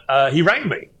then he rang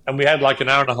me, and we had like an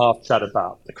hour and a half chat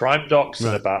about the crime docs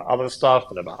and about other stuff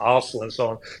and about Arsenal and so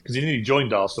on, because he nearly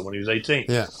joined Arsenal when he was 18.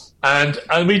 Yeah.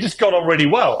 And we just got on really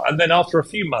well. And then after a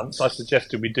few months, I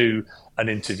suggested we do an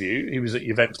interview. He was at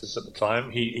Juventus at the time.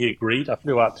 He agreed. I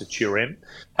flew out to Turin,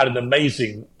 had an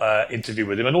amazing interview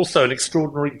with him, and also an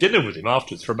extraordinary dinner with him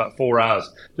afterwards for about 4 hours,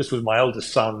 just with my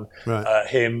eldest son,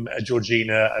 him,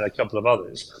 Georgina, and a couple of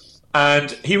others. And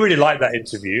he really liked that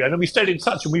interview. And then we stayed in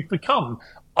touch, and we've become...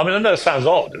 I mean, I know it sounds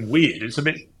odd and weird. It's a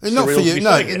bit not surreal for you. to be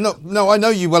saying it. No, I know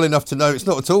you well enough to know it's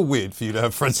not at all weird for you to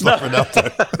have friends like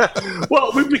Ronaldo.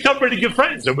 Well, we've become really good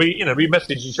friends, and we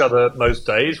message each other most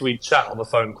days. We chat on the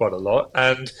phone quite a lot,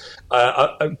 and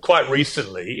quite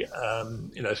recently,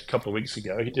 a couple of weeks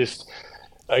ago, he just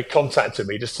contacted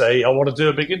me to say, "I want to do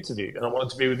a big interview, and I want it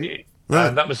to be with you." Right.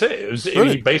 And that was it.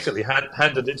 He basically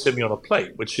handed it to me on a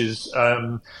plate, which is,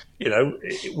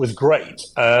 it was great.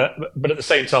 But at the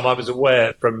same time, I was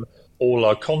aware from all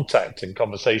our contact and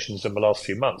conversations in the last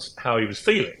few months how he was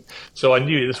feeling. So I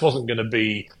knew this wasn't going to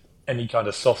be any kind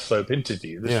of soft soap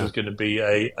interview. This was going to be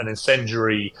an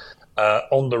incendiary,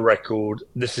 on the record,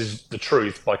 this is the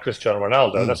truth by Cristiano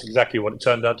Ronaldo. And that's exactly what it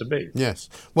turned out to be. Yes.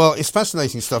 Well, it's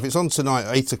fascinating stuff. It's on tonight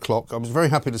at 8 o'clock. I was very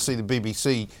happy to see the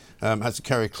BBC had to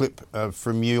carry a clip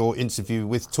from your interview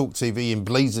with Talk TV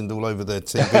emblazoned all over their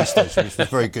TV station, which was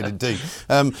very good indeed.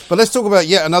 But let's talk about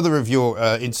yet another of your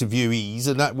interviewees,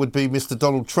 and that would be Mr.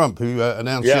 Donald Trump, who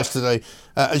announced yesterday,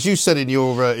 as you said in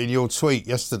your tweet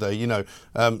yesterday,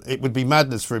 it would be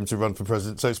madness for him to run for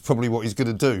president, so it's probably what he's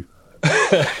going to do.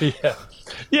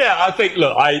 Yeah, I think,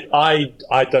 look,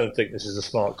 I don't think this is a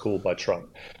smart call by Trump.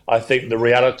 I think the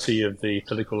reality of the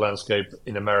political landscape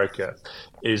in America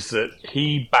is that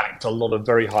he backed a lot of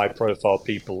very high-profile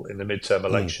people in the midterm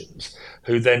elections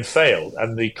who then failed.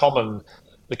 And the common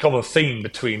theme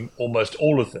between almost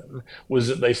all of them was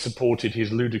that they supported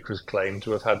his ludicrous claim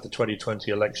to have had the 2020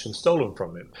 election stolen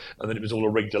from him, and that it was all a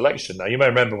rigged election. Now, you may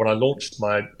remember when I launched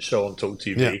my show on Talk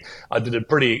TV, I did a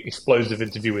pretty explosive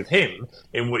interview with him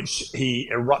in which he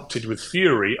erupted with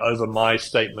fury over my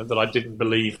statement that I didn't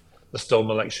believe the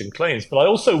stolen election claims. But I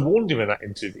also warned him in that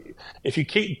interview, if you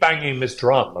keep banging this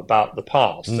drum about the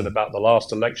past and about the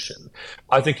last election,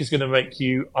 I think it's going to make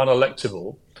you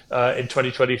unelectable in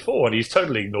 2024. And he's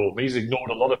totally ignored me. He's ignored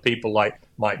a lot of people like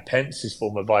Mike Pence, his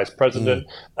former vice president,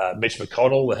 Mitch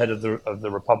McConnell, the head of the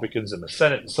Republicans in the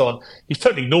Senate, and so on. He's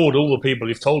totally ignored all the people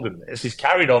who've told him this. He's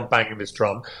carried on banging this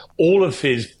drum. All of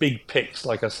his big picks,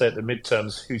 like I said, the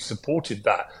midterms, who supported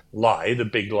that lie, the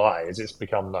big lie as it's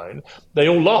become known, they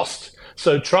all lost.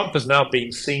 So Trump is now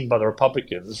being seen by the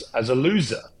Republicans as a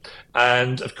loser.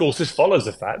 And of course, this follows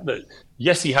the fact that,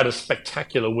 yes, he had a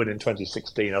spectacular win in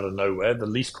 2016 out of nowhere, the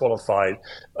least qualified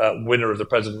winner of the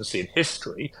presidency in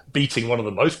history, beating one of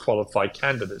the most qualified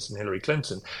candidates in Hillary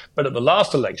Clinton. But at the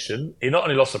last election, he not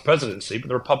only lost the presidency, but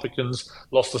the Republicans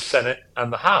lost the Senate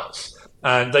and the House.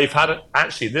 And they've had,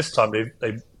 actually, this time,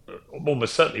 they've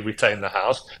almost certainly retain the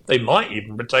House. They might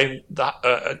even retain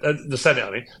the Senate.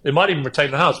 I mean, they might even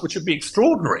retain the House, which would be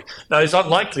extraordinary. Now, it's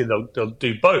unlikely they'll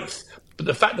do both, but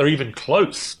the fact they're even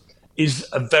close is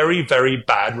a very, very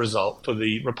bad result for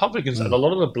the Republicans, and a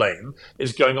lot of the blame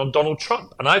is going on Donald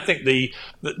Trump. And I think the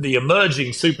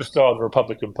emerging superstar of the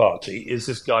Republican Party is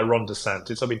this guy, Ron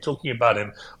DeSantis. I've been talking about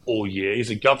him all year. He's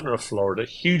a governor of Florida,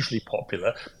 hugely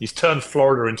popular. He's turned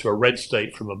Florida into a red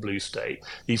state from a blue state.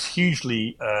 He's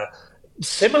hugely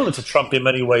similar to Trump in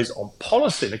many ways on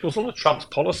policy. And of course, all of Trump's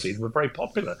policies were very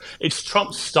popular. It's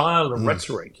Trump's style and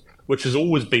rhetoric which has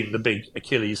always been the big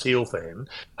Achilles heel for him.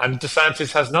 And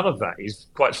DeSantis has none of that. He's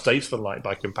quite statesmanlike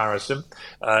by comparison.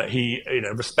 He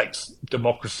respects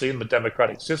democracy and the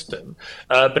democratic system.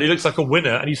 But he looks like a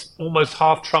winner, and he's almost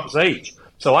half Trump's age.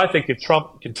 So I think if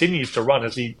Trump continues to run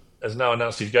as he has now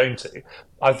announced he's going to,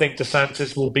 I think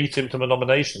DeSantis will beat him to the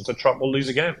nomination, so Trump will lose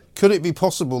again. Could it be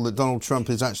possible that Donald Trump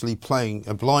is actually playing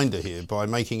a blinder here by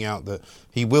making out that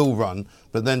he will run,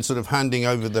 but then sort of handing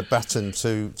over the baton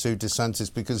to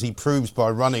DeSantis because he proves by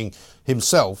running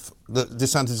himself that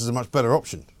DeSantis is a much better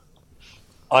option?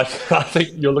 I think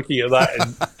you're looking at that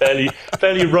in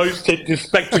fairly rose-tinted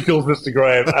spectacles, Mr.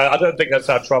 Graham. I don't think that's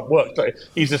how Trump works.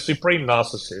 He's a supreme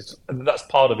narcissist, and that's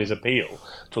part of his appeal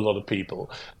to a lot of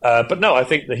people. But no, I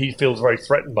think that he feels very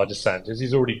threatened by DeSantis.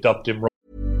 He's already dubbed him.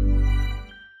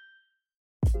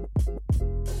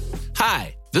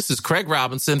 Hi, This is Craig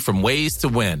Robinson from Ways to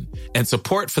Win, and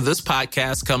support for this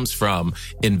podcast comes from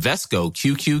Invesco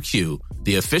QQQ,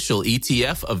 the official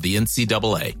ETF of the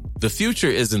NCAA. The future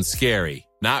isn't scary.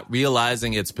 Not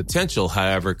realizing its potential,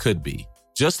 however, could be.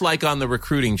 Just like on the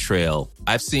recruiting trail,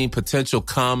 I've seen potential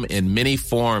come in many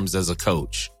forms as a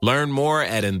coach. Learn more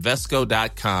at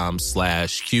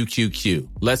Invesco.com/QQQ.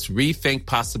 Let's rethink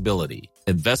possibility.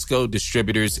 Invesco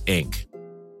Distributors, Inc.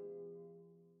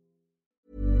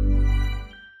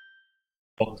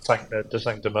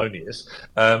 Sanctimonious.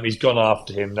 He's gone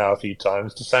after him now a few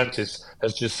times. DeSantis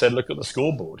has just said, look at the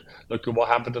scoreboard. Look at what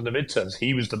happened in the midterms.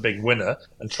 He was the big winner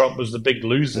and Trump was the big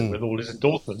loser with all his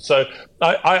endorsements. So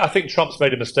I think Trump's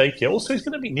made a mistake here. Also, he's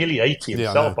going to be nearly 80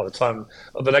 himself by the time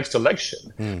of the next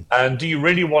election. And do you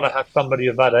really want to have somebody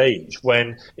of that age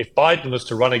when, if Biden was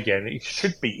to run again, it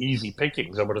should be easy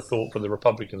pickings, I would have thought, for the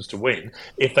Republicans to win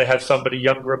if they had somebody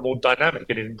younger and more dynamic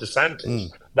and in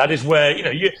DeSantis. That is where,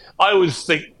 I always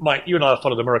think, Mike, you and I have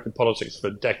followed American politics for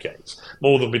decades,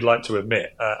 more than we'd like to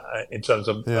admit in terms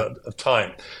of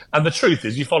time. And the truth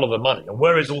is, you follow the money. And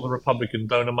where is all the Republican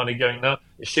donor money going now?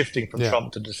 It's shifting from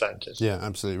Trump to DeSantis. Yeah,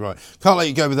 absolutely right. Can't let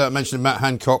you go without mentioning Matt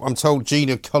Hancock. I'm told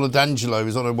Gina Coladangelo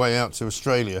is on her way out to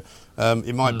Australia.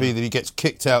 It might be that he gets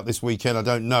kicked out this weekend. I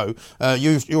don't know.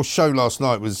 Your show last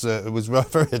night was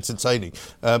very entertaining,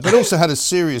 but also had a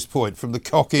serious point from the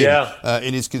cock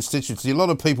in his constituency. A lot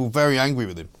of people very angry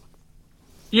with him.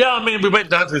 Yeah, I mean, we went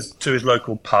down to his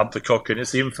local pub, the Cock Inn.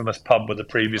 It's the infamous pub where the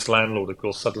previous landlord, of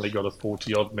course, suddenly got a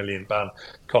 £40-odd million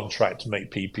contract to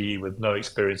make PPE with no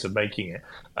experience of making it,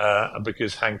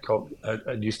 because Hancock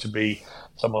used to be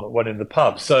someone that went in the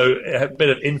pub. So a bit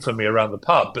of infamy around the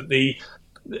pub. But the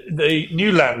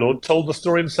new landlord told the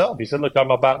story himself. He said, look,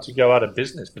 I'm about to go out of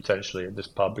business potentially at this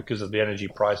pub because of the energy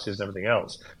prices and everything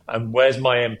else. And where's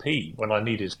my MP when I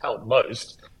need his help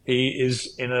most? He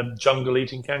is in a jungle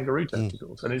eating kangaroo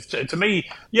tentacles. And it's, to me,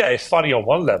 it's funny on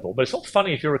one level, but it's not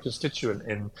funny if you're a constituent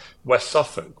in West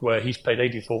Suffolk where he's paid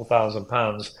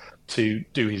 £84,000 to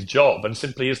do his job and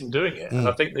simply isn't doing it. And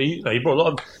I think he brought a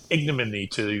lot of ignominy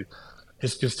to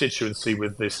his constituency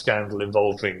with this scandal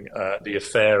involving the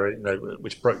affair,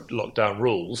 which broke lockdown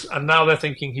rules. And now they're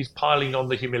thinking he's piling on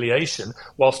the humiliation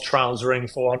whilst trousering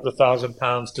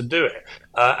 £400,000 to do it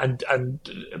and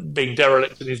being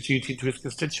derelict in his duty to his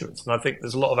constituents. And I think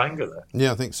there's a lot of anger there.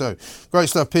 Yeah, I think so. Great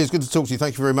stuff, Piers. Good to talk to you.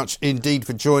 Thank you very much indeed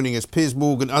for joining us. Piers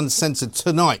Morgan, Uncensored,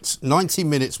 tonight, 90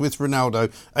 Minutes with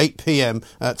Ronaldo, 8 p.m,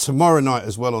 tomorrow night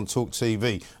as well on Talk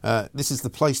TV. This is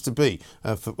the place to be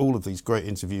for all of these great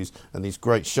interviews and these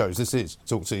great shows. This is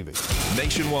Talk TV.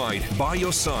 Nationwide, by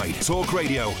your side, Talk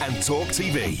Radio and Talk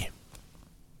TV.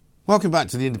 Welcome back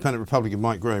to the Independent Republic of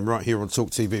Mike Graham right here on Talk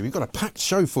TV. We've got a packed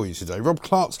show for you today. Rob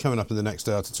Clark's coming up in the next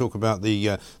hour to talk about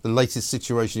the latest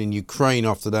situation in Ukraine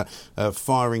after that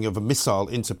firing of a missile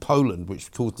into Poland, which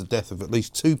caused the death of at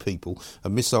least 2 people, a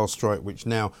missile strike which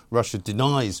now Russia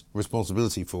denies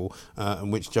responsibility for,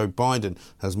 and which Joe Biden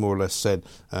has more or less said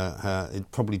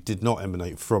it probably did not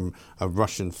emanate from a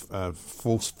Russian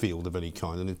force field of any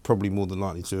kind, and it's probably more than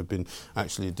likely to have been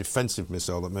actually a defensive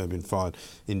missile that may have been fired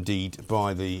indeed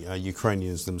by the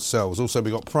Ukrainians themselves. Also,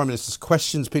 we've got Prime Minister's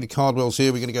questions. Peter Cardwell's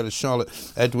here. We're going to go to Charlotte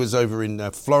Edwards over in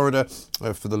Florida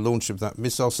for the launch of that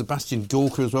missile. Sebastian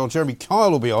Gorka as well. Jeremy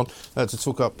Kyle will be on to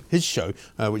talk up his show,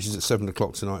 which is at 7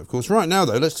 o'clock tonight, of course. Right now,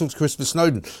 though, let's talk to Christopher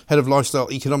Snowden, Head of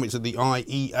Lifestyle Economics at the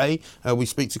IEA. We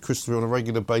speak to Christopher on a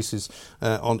regular basis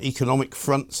on economic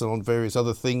fronts and on various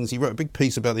other things. He wrote a big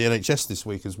piece about the NHS this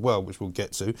week as well, which we'll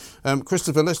get to.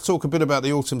 Christopher, let's talk a bit about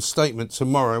the autumn statement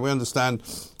tomorrow. We understand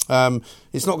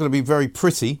it's not going to be very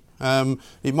pretty.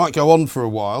 It might go on for a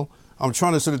while. I'm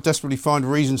trying to sort of desperately find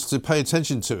reasons to pay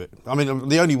attention to it. I mean,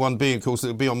 the only one being, of course, that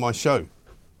it'll be on my show.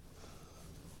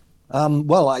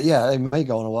 It may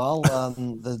go on a while.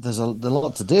 There's a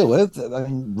lot to deal with. I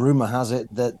mean, rumour has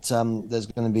it that there's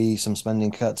going to be some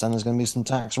spending cuts and there's going to be some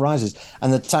tax rises.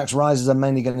 And the tax rises are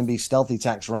mainly going to be stealthy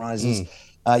tax rises.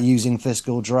 Using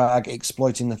fiscal drag,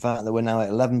 exploiting the fact that we're now at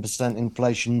 11%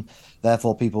 inflation.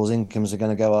 Therefore, people's incomes are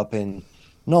going to go up in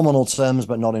nominal terms,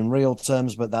 but not in real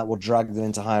terms. But that will drag them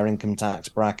into higher income tax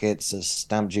brackets, as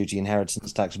stamp duty,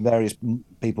 inheritance tax. Various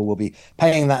people will be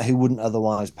paying that who wouldn't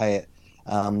otherwise pay it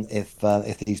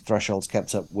if these thresholds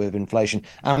kept up with inflation.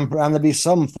 And there'll be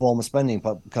some form of spending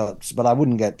cuts, but I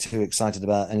wouldn't get too excited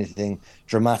about anything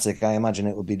dramatic. I imagine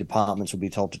it would be departments would be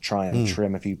told to try and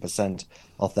trim a few percent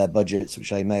off their budgets, which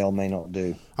they may or may not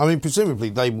do. I mean, presumably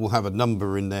they will have a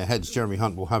number in their heads. Jeremy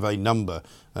Hunt will have a number,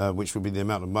 which will be the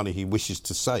amount of money he wishes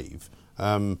to save.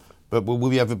 But will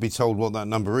we ever be told what that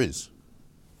number is?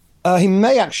 He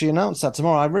may actually announce that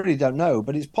tomorrow. I really don't know,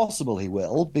 but it's possible he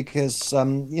will because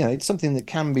it's something that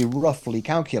can be roughly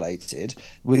calculated.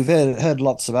 We've heard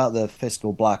lots about the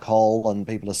fiscal black hole, and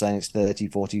people are saying it's 30,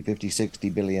 40, 50, 60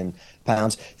 billion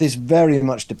pounds. This very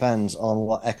much depends on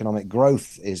what economic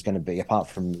growth is going to be, apart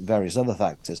from various other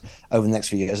factors over the next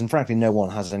few years. And frankly, no one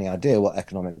has any idea what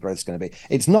economic growth is going to be.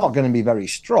 It's not going to be very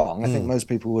strong. I think most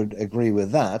people would agree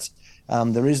with that.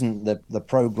 There isn't the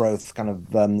pro-growth kind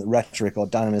of rhetoric or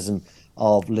dynamism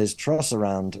of Liz Truss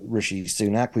around Rishi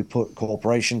Sunak. We put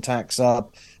corporation tax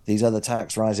up. These other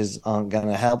tax rises aren't going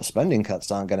to help. Spending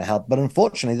cuts aren't going to help. But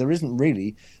unfortunately, there isn't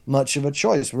really much of a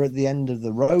choice. We're at the end of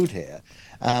the road here.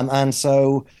 And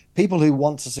so people who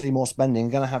want to see more spending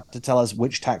are going to have to tell us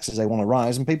which taxes they want to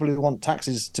rise. And people who want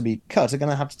taxes to be cut are going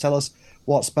to have to tell us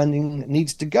what spending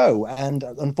needs to go. And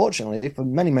unfortunately, for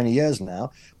many, many years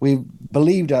now, we've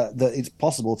believed that it's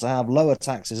possible to have lower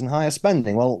taxes and higher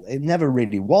spending. Well, it never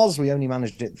really was. We only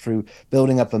managed it through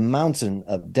building up a mountain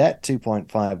of debt,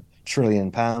 2.5 trillion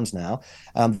pounds now.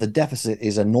 The deficit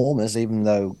is enormous, even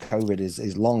though COVID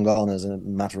is long gone as a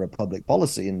matter of public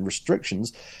policy and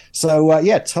restrictions. So,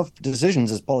 tough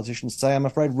decisions, as politicians say, I'm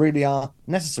afraid, really are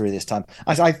necessary this time.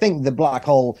 I think the black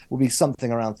hole will be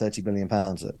something around 30 billion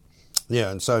pounds.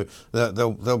 Yeah, and so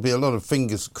there'll be a lot of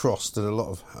fingers crossed and a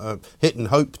lot of hit and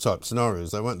hope type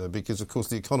scenarios, though, won't there? Because, of course,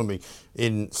 the economy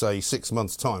in, say, 6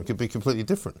 months' time could be completely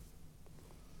different.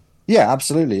 Yeah,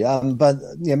 absolutely. But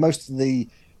most of the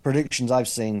predictions I've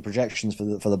seen, projections for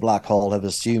the black hole, have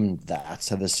assumed that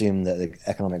the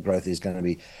economic growth is going to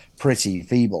be pretty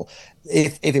feeble.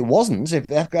 If it wasn't, if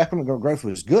economic growth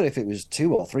was good, if it was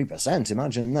 2 or 3%,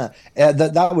 imagine that.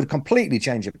 That would completely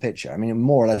change the picture. I mean,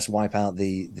 more or less wipe out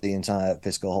the entire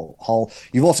fiscal hole.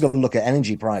 You've also got to look at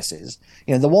energy prices.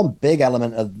 The one big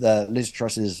element of Liz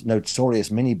Truss's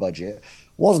notorious mini budget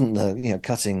wasn't the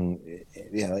cutting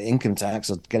income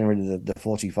tax or getting rid of the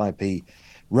 45p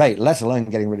rate, let alone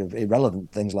getting rid of irrelevant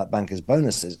things like bankers'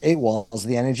 bonuses. It was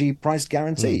the energy price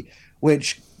guarantee,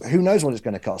 which who knows what it's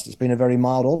going to cost. It's been a very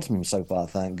mild autumn so far,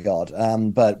 thank God.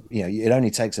 But it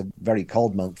only takes a very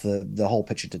cold month for the whole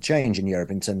picture to change in Europe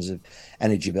in terms of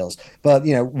energy bills. But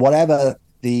whatever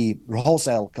the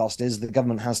wholesale cost is, the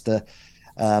government has to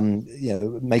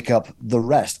make up the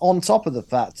rest, on top of the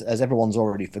fact, as everyone's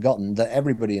already forgotten, that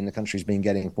everybody in the country's been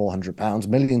getting £400.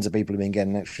 Millions of people have been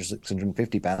getting an extra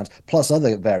 £650, plus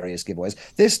other various giveaways.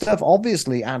 This stuff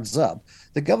obviously adds up.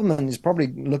 The government is probably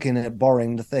looking at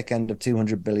borrowing the thick end of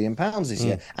 £200 billion this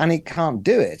year, and it can't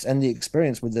do it. And the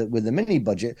experience with the mini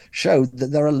budget showed that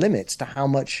there are limits to how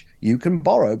much you can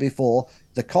borrow before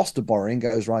the cost of borrowing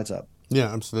goes right up.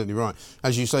 Yeah, absolutely right.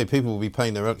 As you say, people will be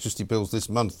paying their electricity bills this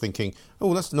month thinking,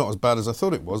 oh, that's not as bad as I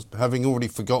thought it was, having already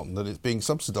forgotten that it's being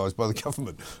subsidised by the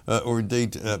government or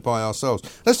indeed by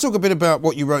ourselves. Let's talk a bit about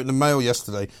what you wrote in the Mail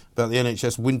yesterday about the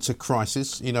NHS winter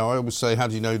crisis. I always say, how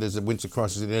do you know there's a winter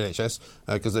crisis in the NHS?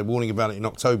 Because they're warning about it in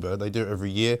October. They do it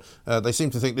every year. They seem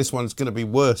to think this one's going to be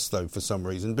worse, though, for some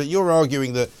reason. But you're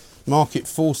arguing that market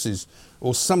forces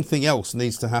or something else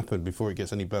needs to happen before it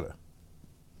gets any better.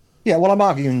 Yeah, well, I'm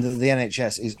arguing that the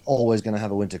NHS is always going to have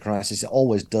a winter crisis. It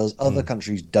always does. Other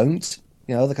countries don't.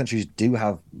 Other countries do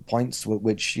have points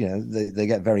which, they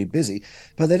get very busy,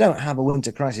 but they don't have a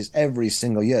winter crisis every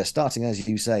single year, starting, as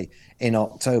you say, in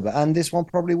October. And this one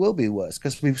probably will be worse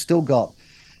because we've still got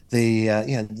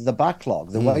the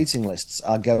backlog. The waiting lists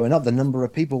are going up. The number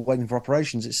of people waiting for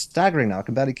operations is staggering now. I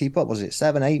can barely keep up. Was it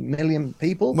 7-8 million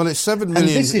people? Well, it's 7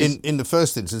 million in the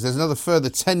first instance. There's another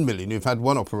further 10 million who've had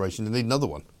one operation and need another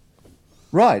one.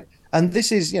 Right. And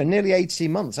this is, nearly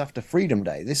 18 months after Freedom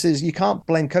Day. You can't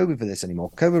blame COVID for this anymore.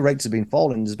 COVID rates have been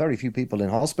falling. There's very few people in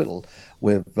hospital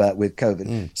with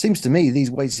COVID. Seems to me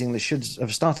these waiting lists should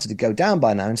have started to go down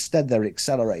by now. Instead, they're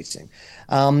accelerating.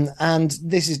 And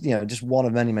this is, just one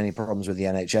of many, many problems with the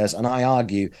NHS. And I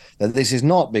argue that this is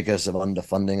not because of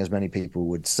underfunding, as many people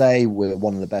would say. We're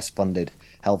one of the best funded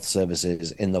health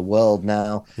services in the world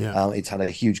now. Yeah. It's had a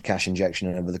huge cash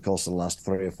injection over the course of the last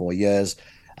 3 or 4 years.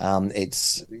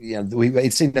 It's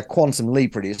seen a quantum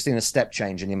leap, really. It's seen a step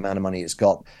change in the amount of money it's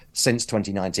got since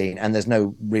 2019, and there's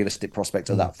no realistic prospect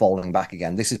of that falling back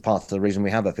again. This is part of the reason we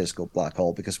have a fiscal black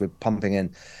hole, because we're pumping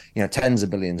in, tens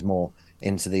of billions more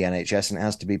into the NHS, and it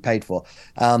has to be paid for.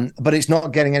 But it's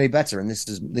not getting any better, and this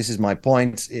is my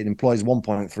point. It employs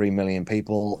 1.3 million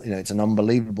people. It's an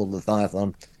unbelievable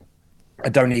Leviathan. I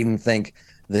don't even think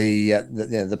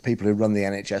the people who run the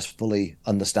NHS fully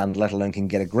understand, let alone can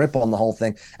get a grip on the whole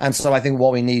thing. And so I think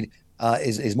what we need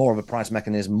is more of a price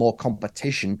mechanism, more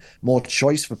competition, more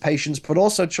choice for patients, but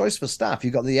also choice for staff.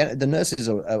 You've got the nurses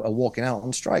are walking out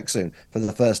on strike soon for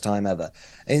the first time ever.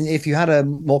 And if you had a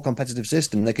more competitive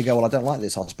system, they could go, well, I don't like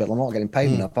this hospital, I'm not getting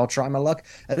paid enough, I'll try my luck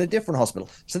at a different hospital.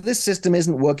 So this system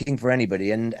isn't working for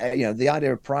anybody. And, the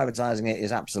idea of privatizing it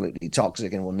is absolutely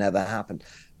toxic and will never happen.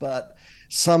 But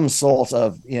some sort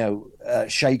of,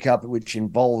 shake-up which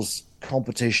involves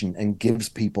competition and gives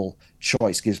people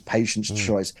choice, gives patients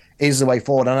choice, is the way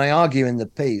forward. And I argue in the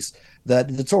piece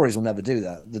that the Tories will never do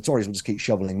that. The Tories will just keep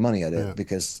shoveling money at it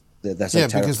because they're so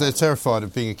terrified. Because they're terrified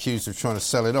of being accused of trying to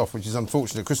sell it off, which is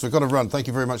unfortunate. Chris, we've got to run. Thank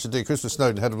you very much indeed. Christopher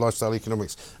Snowden, Head of Lifestyle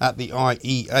Economics at the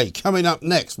IEA. Coming up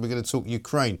next, we're going to talk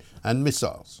Ukraine and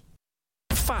missiles.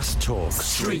 Fast Talk.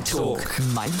 Street Talk.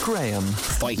 Mike Graham.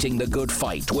 Fighting the good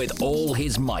fight with all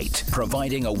his might.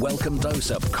 Providing a welcome dose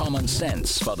of common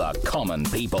sense for the common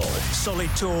people. Solid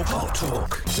Talk. Hot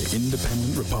Talk. The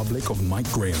Independent Republic of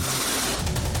Mike Graham.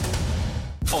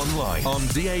 Online, on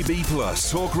DAB+,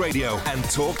 Talk Radio and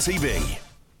Talk TV.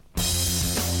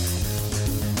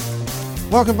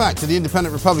 Welcome back to the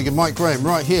Independent Republic of Mike Graham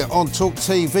right here on Talk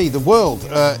TV. The world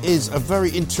is a very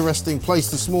interesting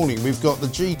place this morning. We've got the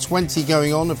G20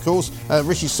 going on, of course.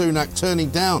 Rishi Sunak turning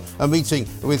down a meeting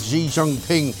with Xi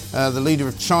Jinping, the leader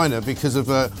of China, because of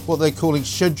what they're calling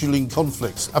scheduling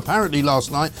conflicts. Apparently last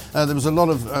night there was a lot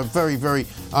of very, very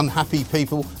unhappy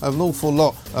people, an awful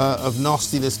lot of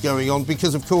nastiness going on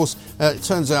because, of course, it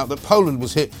turns out that Poland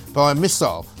was hit by a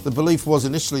missile. The belief was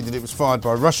initially that it was fired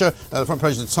by Russia. The front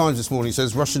page of the Times this morning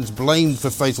says Russians blamed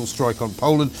for fatal strike on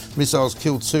Poland. Missiles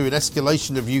killed 2 in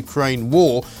escalation of Ukraine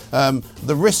war.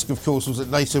 The risk, of course, was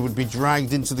that NATO would be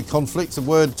dragged into the conflict. The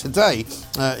word today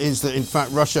is that, in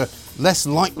fact, Russia less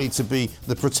likely to be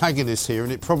the protagonist here,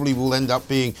 and it probably will end up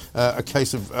being a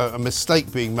case of a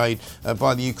mistake being made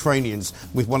by the Ukrainians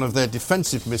with one of their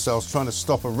defensive missiles trying to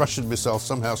stop a Russian missile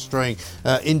somehow straying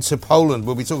into Poland.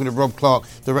 We'll be talking to Rob Clark,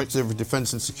 Director of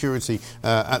Defence and Security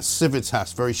at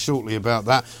Civitas, very shortly about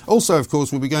that. Also, of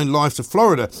course, we'll be going live to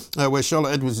Florida, where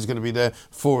Charlotte Edwards is going to be there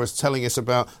for us, telling us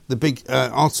about the big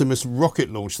Artemis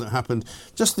rocket launch that happened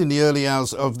just in the early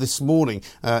hours of this morning,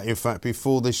 in fact,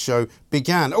 before this show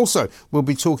began. Also, we'll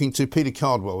be talking to Peter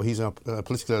Cardwell. He's our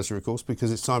political editor, of course,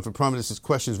 because it's time for Prime Minister's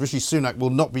Questions. Rishi Sunak will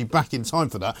not be back in time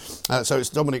for that. So it's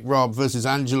Dominic Raab versus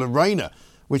Angela Rayner,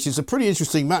 which is a pretty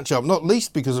interesting matchup, not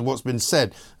least because of what's been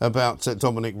said about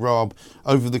Dominic Raab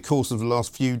over the course of the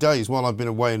last few days. While I've been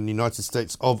away in the United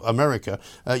States of America,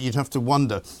 you'd have to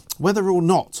wonder whether or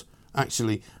not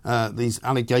actually these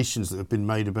allegations that have been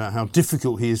made about how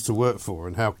difficult he is to work for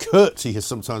and how curt he has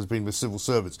sometimes been with civil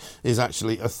servants is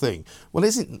actually a thing. Well,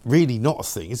 is it really not a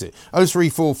thing, is it?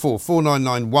 0344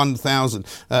 499 1000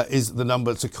 is the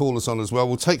number to call us on as well.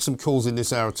 We'll take some calls in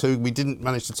this hour too. We didn't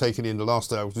manage to take it in the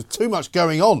last hour. There's too much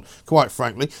going on, quite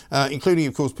frankly, including,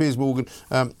 of course, Piers Morgan,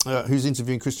 who's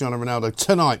interviewing Cristiano Ronaldo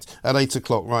tonight at 8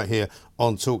 o'clock right here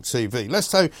on Talk TV. Let's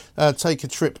take a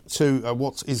trip to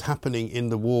what is happening in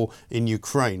the war in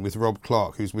Ukraine with Rob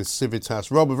Clark, who's with Civitas.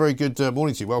 Rob, a very good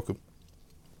morning to you. Welcome.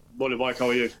 Morning, Mike. How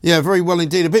are you? Yeah, very well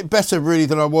indeed. A bit better, really,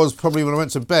 than I was probably when I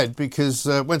went to bed, because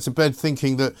I went to bed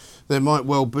thinking that there might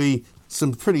well be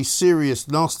some pretty serious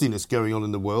nastiness going on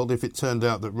in the world if it turned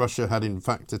out that Russia had, in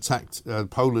fact, attacked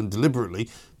Poland deliberately.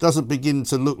 Doesn't begin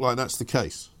to look like that's the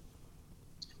case.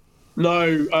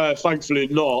 No, thankfully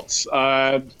not.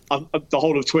 The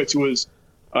whole of Twitter was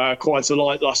quite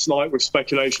alight last night with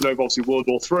speculation over, obviously, World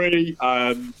War III,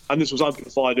 and this was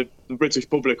amplified. The British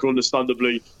public are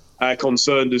understandably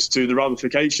concerned as to the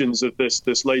ramifications of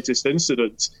this latest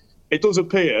incident. It does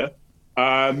appear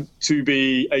to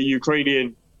be a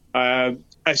Ukrainian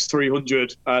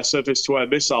S-300 surface-to-air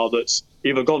missile that's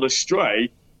either gone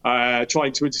astray,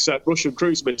 trying to intercept Russian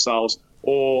cruise missiles,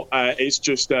 or it's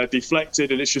just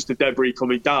deflected and it's just the debris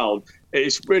coming down.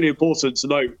 It's really important to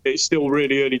note it's still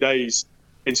really early days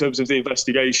in terms of the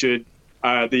investigation.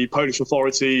 The Polish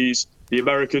authorities, the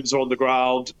Americans are on the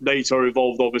ground, NATO are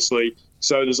involved, obviously.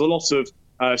 So there's a lot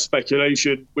of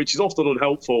speculation, which is often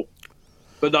unhelpful.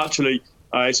 But naturally,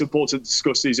 it's important to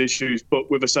discuss these issues,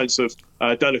 but with a sense of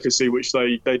delicacy, which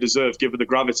they deserve, given the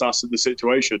gravitas of the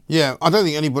situation. Yeah, I don't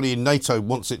think anybody in NATO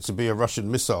wants it to be a Russian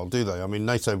missile, do they? I mean,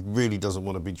 NATO really doesn't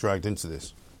want to be dragged into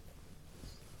this.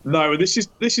 No, and this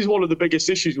is one of the biggest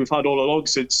issues we've had all along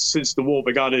since the war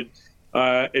began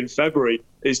in February,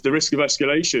 is the risk of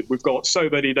escalation. We've got so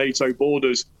many NATO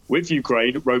borders with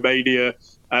Ukraine, Romania,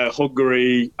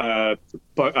 Hungary,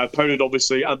 Poland,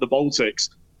 obviously, and the Baltics,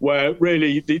 where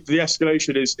really the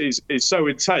escalation is so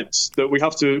intense that we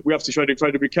have to tread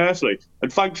incredibly carefully.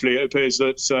 And thankfully, it appears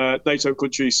that NATO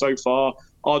countries so far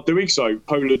are doing so,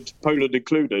 Poland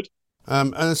included.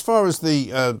 And as far as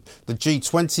the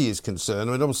G20 is concerned,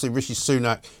 I mean, obviously Rishi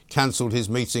Sunak cancelled his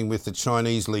meeting with the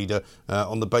Chinese leader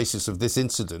on the basis of this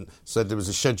incident, said there was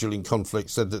a scheduling conflict,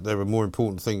 said that there were more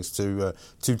important things to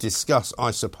discuss,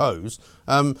 I suppose.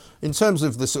 In terms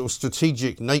of the sort of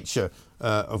strategic nature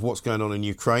of what's going on in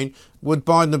Ukraine, would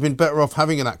Biden have been better off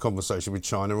having that conversation with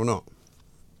China or not?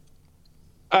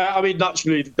 I mean,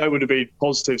 naturally, they would have been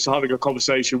positive to having a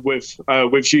conversation with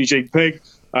Xi Jinping.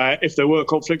 If there were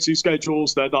conflicting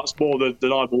schedules, then that's more than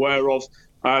I'm aware of.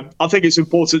 I think it's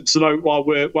important to note while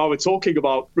we're talking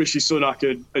about Rishi Sunak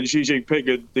and Xi Jinping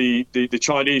and the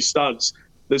Chinese stance,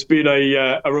 there's been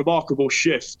a remarkable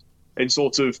shift in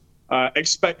sort of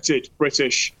expected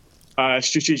British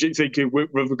strategic thinking with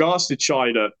regards to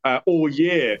China. All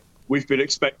year, we've been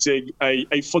expecting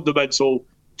a fundamental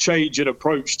change in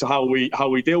approach to how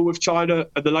we deal with China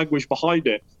and the language behind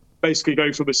it. Basically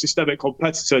going from a systemic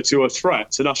competitor to a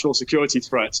threat, a national security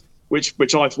threat, which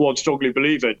I, for one, strongly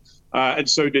believe in. And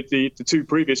so did the two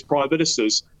previous prime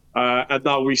ministers. And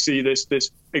now we see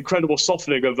this incredible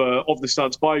softening of the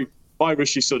stance by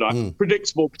Rishi Sunak.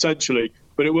 Predictable, potentially,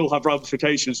 but it will have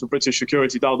ramifications for British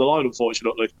security down the line,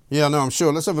 unfortunately. Yeah, no, I'm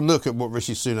sure. Let's have a look at what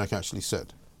Rishi Sunak actually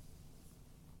said.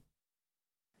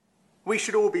 We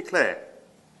should all be clear.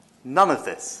 None of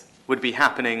this would be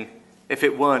happening if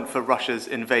it weren't for Russia's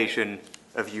invasion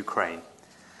of Ukraine.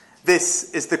 This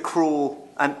is the cruel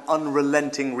and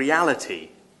unrelenting reality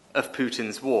of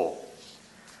Putin's war.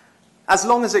 As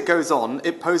long as it goes on,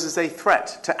 it poses a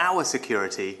threat to our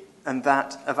security and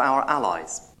that of our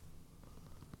allies.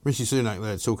 Rishi Sunak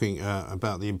there talking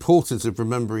about the importance of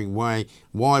remembering why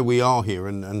we are here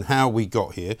and how we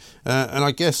got here. And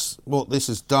I guess what this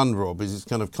has done, Rob, is it's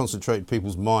kind of concentrated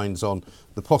people's minds on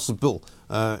the possible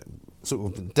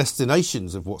sort of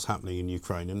destinations of what's happening in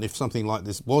Ukraine. And if something like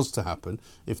this was to happen,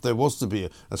 if there was to be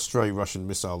a stray Russian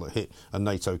missile that hit a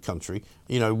NATO country,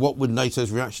 what would NATO's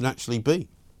reaction actually be?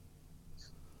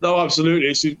 No, absolutely.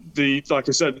 It's like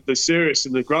I said, the seriousness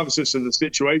and the gravitas of the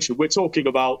situation. We're talking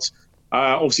about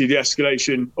obviously the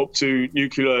escalation up to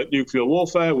nuclear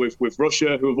warfare with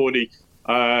Russia, who have already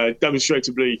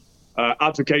demonstrably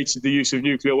advocated the use of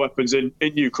nuclear weapons in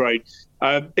Ukraine.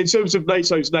 In terms of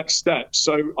NATO's next steps,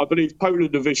 so I believe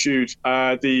Poland have issued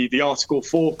the Article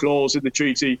 4 clause in the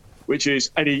treaty, which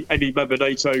is any member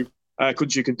NATO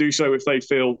country can do so if they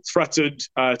feel threatened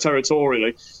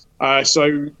territorially.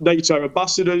 So NATO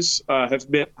ambassadors have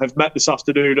met this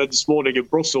afternoon and this morning in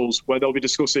Brussels, where they'll be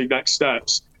discussing next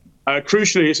steps.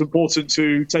 Crucially, it's important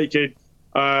to take in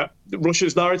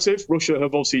Russia's narrative. Russia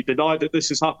have obviously denied that this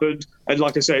has happened. And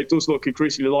like I say, it does look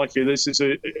increasingly likely this is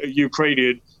a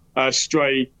Ukrainian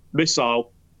stray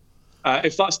missile.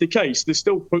 If that's the case, there's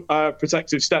still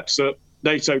protective steps that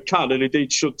NATO can and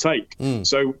indeed should take.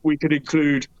 So we could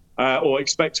include or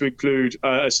expect to include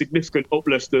a significant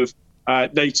uplift of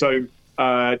NATO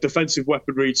defensive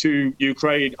weaponry to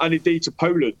Ukraine and indeed to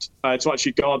Poland to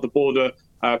actually guard the border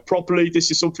properly. This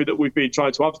is something that we've been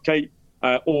trying to advocate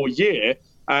all year.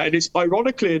 And it's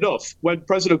ironically enough, when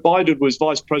President Biden was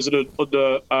vice president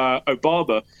under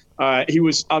Obama, he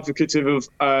was advocative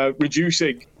of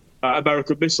reducing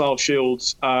American missile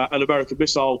shields and American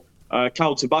missile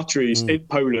counter batteries in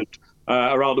Poland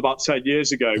around about 10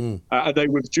 years ago. And they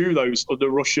withdrew those under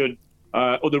Russian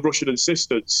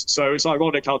insistence. So it's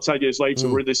ironic how 10 years later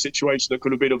we're in this situation that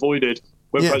could have been avoided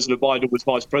when President Biden was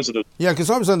vice president. Yeah, because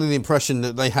I was under the impression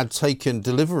that they had taken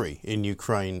delivery in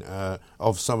Ukraine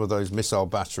of some of those missile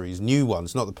batteries, new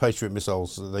ones, not the Patriot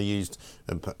missiles that they used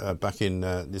back in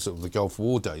the Gulf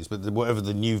War days, but whatever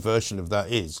the new version of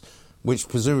that is, which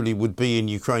presumably would be in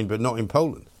Ukraine but not in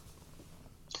Poland.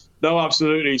 No,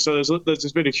 absolutely. So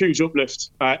there's been a huge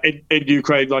uplift in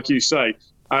Ukraine, like you say.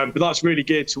 But that's really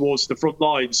geared towards the front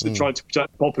lines and trying to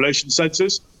protect population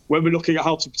centres. When we're looking at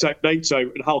how to protect NATO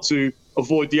and how to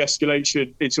avoid the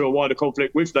escalation into a wider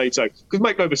conflict with NATO, because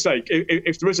make no mistake,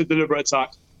 if there is a deliberate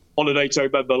attack on a NATO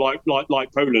member like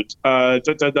Poland,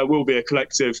 then there will be a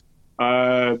collective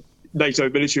NATO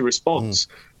military response.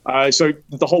 So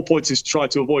the whole point is to try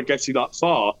to avoid getting that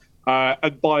far.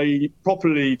 And by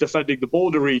properly defending the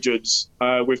border regions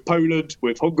with Poland,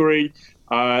 with Hungary,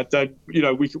 then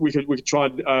we can try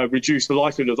and reduce the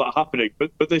likelihood of that happening.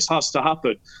 But this has to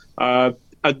happen,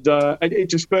 and it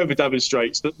just further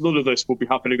demonstrates that none of this will be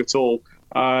happening at all.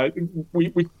 I've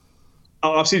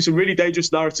seen some really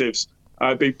dangerous narratives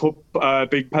being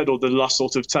peddled in the last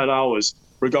sort of 10 hours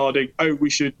regarding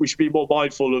we should be more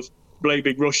mindful of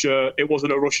blaming Russia. It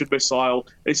wasn't a Russian missile.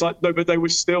 It's like no, but they were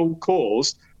still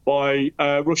caused by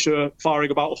Russia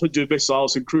firing about 100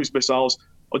 missiles and cruise missiles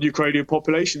on Ukrainian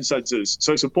population centres.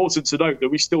 So it's important to note that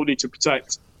we still need to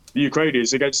protect the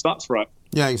Ukrainians against that threat.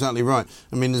 Yeah, exactly right.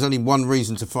 I mean, there's only one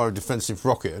reason to fire a defensive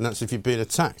rocket, and that's if you're being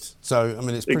attacked. So, I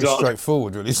mean, it's pretty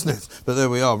straightforward, really, isn't it? But there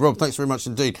we are. Rob, thanks very much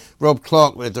indeed. Rob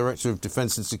Clark, we're Director of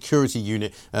Defence and Security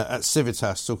Unit at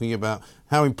Civitas, talking about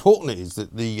how important it is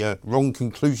that the wrong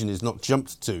conclusion is not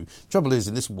jumped to. Trouble is,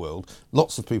 in this world,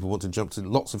 lots of people want to jump to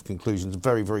lots of conclusions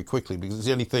very, very quickly because it's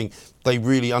the only thing they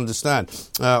really understand.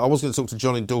 I was going to talk to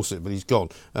John in Dorset, but he's gone.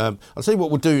 I'll tell you what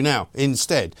we'll do now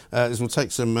instead is we'll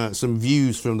take some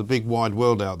views from the big wide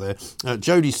world out there.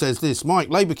 Jody says this: Mike,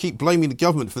 Labour keep blaming the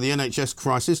government for the NHS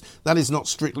crisis. That is not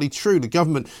strictly true. The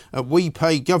government, we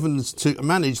pay governors to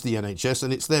manage the NHS,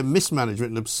 and it's their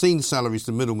mismanagement and obscene salaries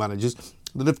to middle managers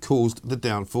that have caused the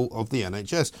downfall of the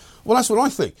NHS. Well, that's what I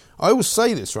think. I always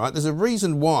say this, right? There's a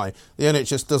reason why the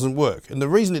NHS doesn't work. And the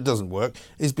reason it doesn't work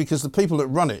is because the people that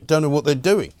run it don't know what they're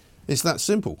doing. It's that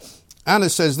simple. Anna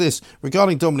says this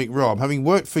regarding Dominic Raab: having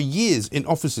worked for years in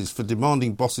offices for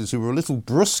demanding bosses who were a little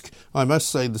brusque, I must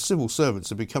say the civil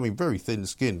servants are becoming very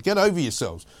thin-skinned. Get over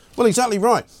yourselves. Well, exactly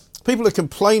right. People are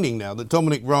complaining now that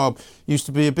Dominic Raab used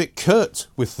to be a bit curt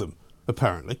with them,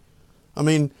 apparently. I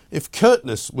mean, if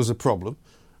curtness was a problem,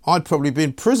 I'd probably be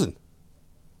in prison.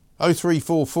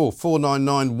 0344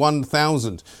 499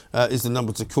 1000 is the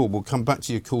number to call. We'll come back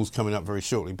to your calls coming up very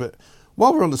shortly. But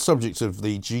while we're on the subject of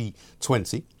the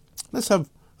G20, let's have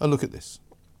a look at this.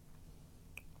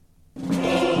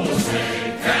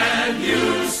 Can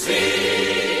you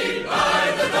see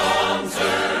by the dawn's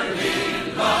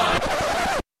early light?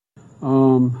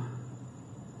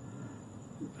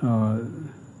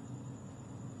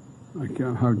 I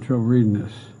can't have trouble reading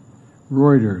this.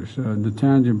 Reuters,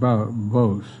 Netanya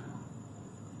Bose.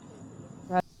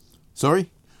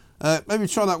 Sorry? Maybe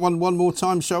try that one more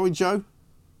time, shall we, Joe?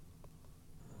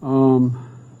 I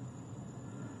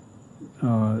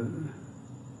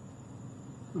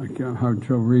can't have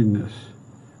trouble reading this.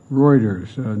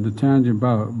 Reuters, Netanya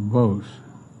Bose.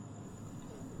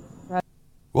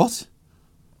 What?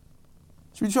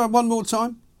 Should we try one more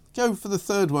time? Go for the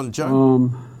third one,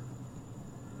 Joe.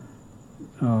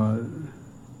 I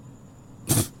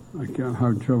can't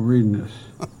have trouble reading this.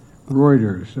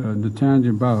 Reuters,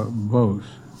 Netanya Bose.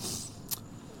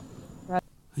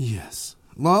 Yes.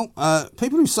 Well,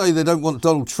 people who say they don't want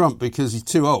Donald Trump because he's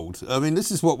too old, I mean,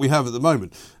 this is what we have at the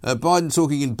moment. Biden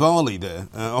talking in Bali there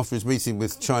after his meeting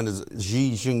with China's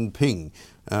Xi Jinping.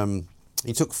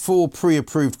 He took 4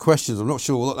 pre-approved questions. I'm not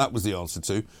sure what that was the answer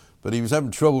to, but he was having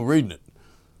trouble reading it.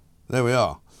 There we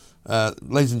are.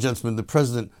 Ladies and gentlemen, the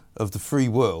president of the free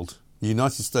world, the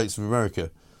United States of America,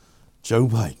 Joe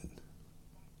Biden.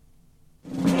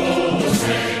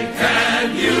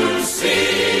 Can you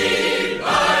see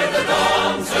by the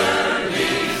dawn's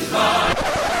early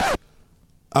light?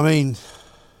 I mean,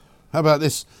 how about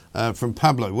this from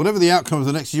Pablo? Whatever the outcome of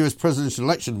the next US presidential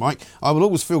election, Mike, I will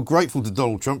always feel grateful to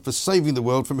Donald Trump for saving the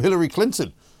world from Hillary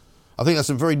Clinton. I think that's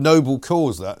a very noble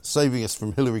cause, that. Saving us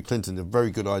from Hillary Clinton, a very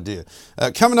good idea.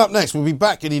 Coming up next, we'll be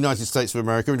back in the United States of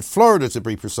America, in Florida to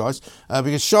be precise,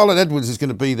 because Charlotte Edwards is going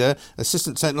to be there,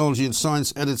 Assistant Technology and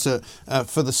Science Editor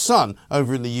for The Sun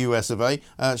over in the US of A.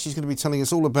 She's going to be telling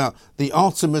us all about the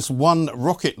Artemis 1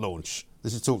 rocket launch.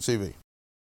 This is Talk TV.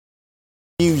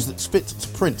 News that's fit to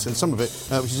print, and some of it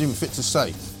which is even fit to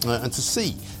say and to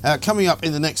see. Coming up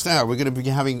in the next hour, we're going to be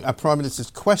having Prime Minister's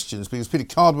questions, because Peter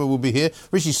Cardwell will be here.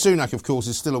 Rishi Sunak, of course,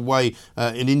 is still away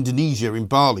in Indonesia, in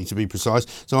Bali to be precise,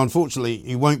 so unfortunately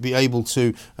he won't be able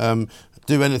to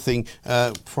do anything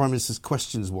Prime Minister's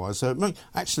questions-wise. So it might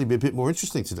actually be a bit more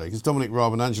interesting today, because Dominic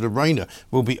Raab and Angela Rayner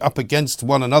will be up against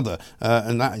one another,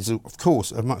 and that is, of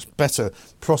course, a much better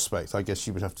prospect, I guess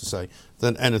you would have to say,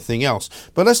 than anything else.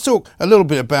 But let's talk a little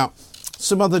bit about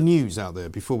some other news out there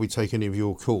before we take any of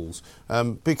your calls,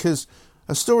 because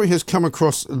a story has come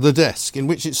across the desk in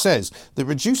which it says that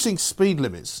reducing speed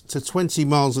limits to 20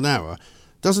 miles an hour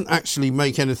doesn't actually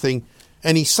make anything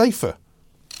any safer.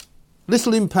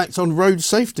 Little impact on road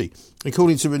safety,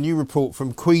 according to a new report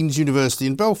from Queen's University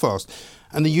in Belfast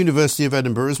and the University of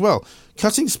Edinburgh as well.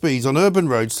 Cutting speeds on urban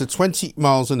roads to 20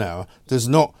 miles an hour does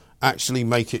not actually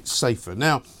make it safer.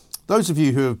 Now, those of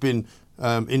you who have been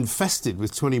infested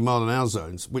with 20 mile an hour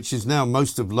zones, which is now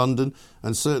most of London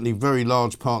and certainly very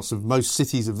large parts of most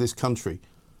cities of this country,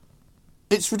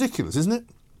 it's ridiculous, isn't it?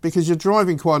 Because you're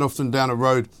driving quite often down a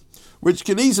road which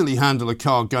can easily handle a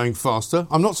car going faster.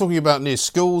 I'm not talking about near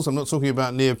schools. I'm not talking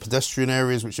about near pedestrian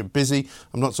areas which are busy.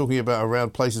 I'm not talking about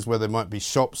around places where there might be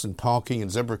shops and parking and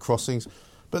zebra crossings.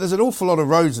 But there's an awful lot of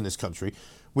roads in this country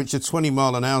which are 20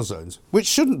 mile an hour zones, which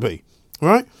shouldn't be,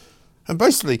 right? And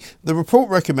basically, the report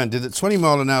recommended that 20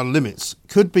 mile an hour limits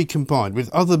could be combined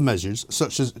with other measures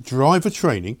such as driver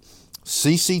training,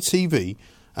 CCTV,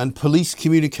 and police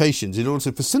communications in order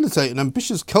to facilitate an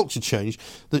ambitious culture change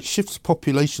that shifts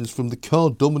populations from the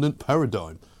car-dominant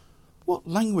paradigm. What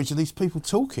language are these people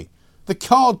talking? The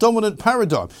car-dominant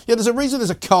paradigm. Yeah, there's a reason there's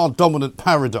a car-dominant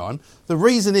paradigm. The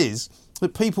reason is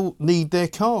that people need their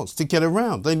cars to get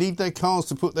around. They need their cars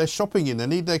to put their shopping in. They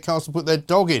need their cars to put their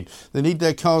dog in. They need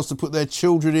their cars to put their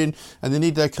children in. And they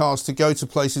need their cars to go to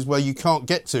places where you can't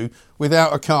get to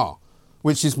without a car,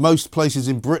 which is most places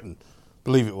in Britain,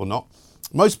 believe it or not.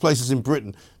 Most places in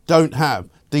Britain don't have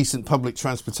decent public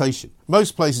transportation.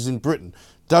 Most places in Britain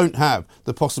don't have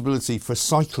the possibility for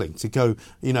cycling to go,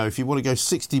 if you want to go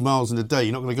 60 miles in a day,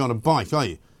 you're not going to go on a bike, are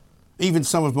you? Even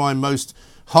some of my most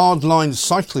hardline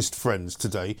cyclist friends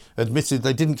today admitted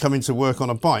they didn't come into work on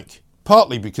a bike,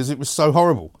 partly because it was so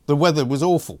horrible. The weather was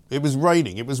awful. It was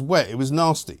raining. It was wet. It was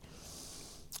nasty.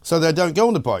 So they don't go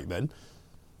on a bike then.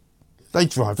 They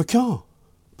drive a car,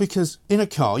 because in a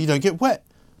car you don't get wet.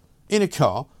 In a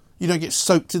car you don't get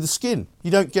soaked to the skin.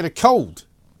 You don't get a cold.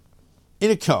 In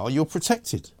a car, you're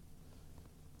protected.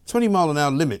 20 mile an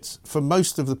hour limits for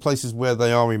most of the places where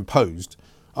they are imposed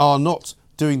are not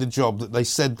doing the job that they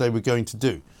said they were going to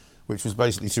do, which was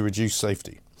basically to reduce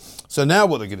safety. So now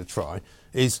what they're going to try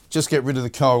is just get rid of the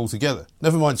car altogether.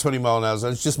 Never mind 20 mile an hour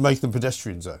zones, just make them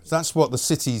pedestrian zones. That's what the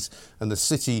cities and the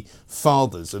city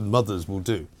fathers and mothers will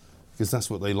do, because that's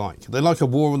what they like. They like a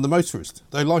war on the motorist.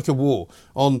 They like a war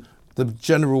on the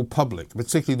general public,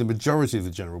 particularly the majority of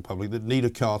the general public that need a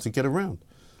car to get around.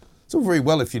 It's all very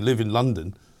well if you live in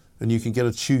London and you can get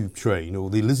a tube train or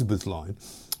the Elizabeth line.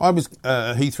 I was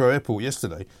at Heathrow Airport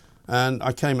yesterday and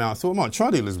I came out, I thought I might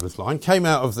try the Elizabeth line, came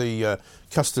out of the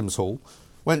customs hall,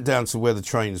 went down to where the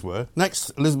trains were.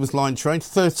 Next Elizabeth line train,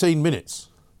 13 minutes.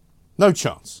 No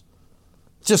chance.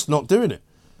 Just not doing it.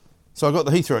 So I got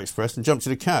the Heathrow Express and jumped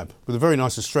in a cab with a very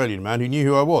nice Australian man who knew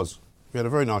who I was. We had a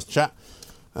very nice chat.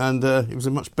 And it was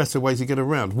a much better way to get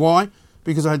around. Why?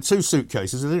 Because I had 2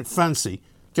 suitcases and I didn't fancy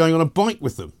going on a bike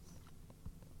with them.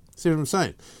 See what I'm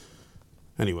saying?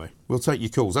 Anyway, we'll take your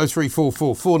calls.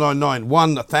 0344 499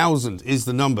 1000 is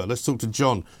the number. Let's talk to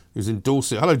John, who's in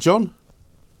Dorset. Hello, John.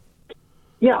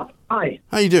 Yeah, hi.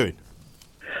 How you doing?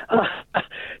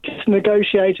 Just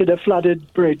negotiated a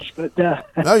flooded bridge, but...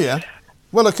 Oh, yeah.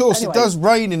 Well, of course, anyway. It does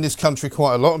rain in this country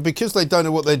quite a lot, and because they don't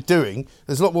know what they're doing,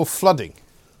 there's a lot more flooding.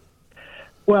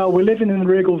 Well, we're living in the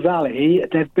Wriggle Valley.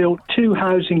 They've built 2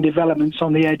 housing developments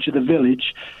on the edge of the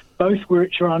village, both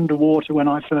which are underwater when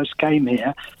I first came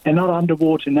here. They're not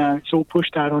underwater now. It's all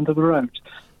pushed out onto the road.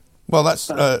 Well,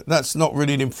 that's not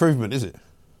really an improvement, is it?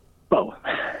 Well,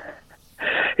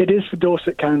 it is for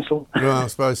Dorset Council. Well, I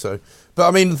suppose so. But,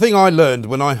 I mean, the thing I learned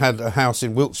when I had a house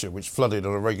in Wiltshire, which flooded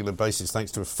on a regular basis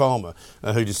thanks to a farmer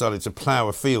who decided to plough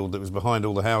a field that was behind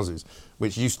all the houses,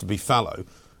 which used to be fallow,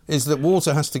 is that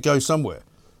water has to go somewhere.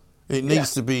 It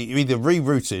needs to be either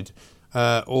rerouted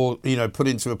or, put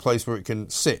into a place where it can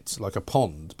sit, like a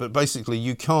pond. But basically,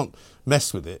 you can't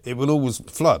mess with it. It will always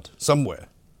flood somewhere.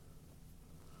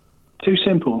 Too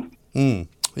simple.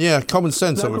 Yeah, common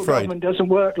sense, Local I'm afraid. Government doesn't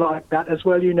work like that, as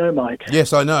well you know, Mike.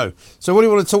 Yes, I know. So what do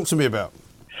you want to talk to me about?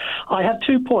 I have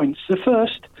 2 points. The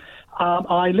first,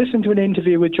 I listened to an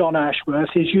interview with John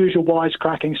Ashworth, his usual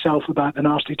wisecracking self about the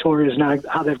nasty Tories and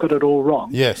how they've got it all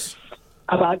wrong. Yes.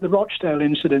 About the Rochdale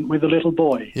incident with the little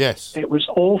boy. Yes. It was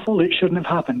awful. It shouldn't have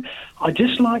happened. I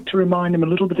just like to remind him a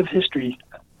little bit of history.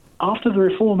 After the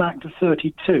Reform Act of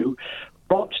 32,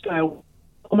 Rochdale,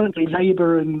 prominently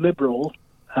Labour and Liberal,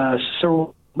 thing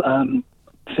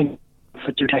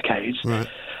for 2 decades. Right.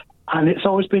 And it's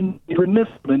always been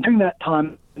renewable. And during that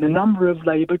time, in a number of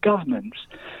Labour governments.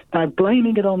 Now,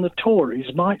 blaming it on the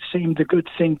Tories might seem the good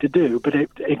thing to do, but it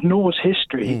ignores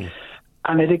history.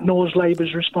 And it ignores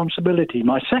Labour's responsibility.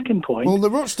 My second point... Well,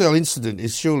 the Rochdale incident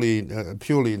is surely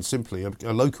purely and simply a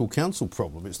local council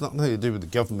problem. It's nothing to do with the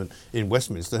government in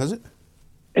Westminster, has it?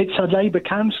 It's a Labour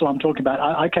council I'm talking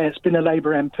about. Okay, it's been a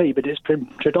Labour MP, but it's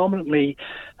predominantly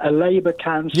a Labour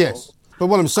council. Yes, but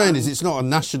what I'm saying is it's not a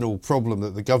national problem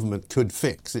that the government could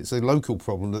fix. It's a local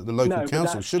problem that the local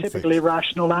council should fix. Typically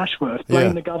rational Ashworth.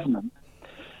 Blame the government.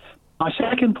 My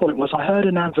second point was I heard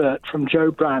an advert from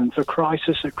Joe Brand for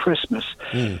Crisis at Christmas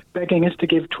begging us to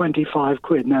give 25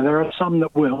 quid. Now, there are some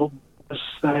that will, as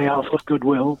they are for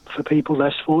goodwill for people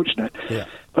less fortunate. Yeah.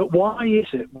 But why is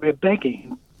it we're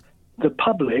begging the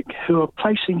public, who are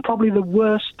facing probably the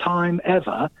worst time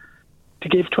ever, to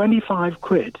give 25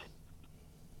 quid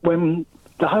when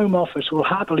the Home Office will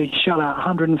happily shell out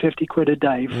 150 quid a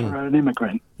day for an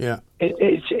immigrant? Yeah.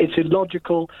 It's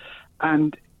illogical,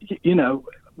 and, you know...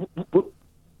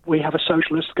 We have a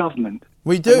socialist government.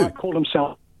 We do. They might call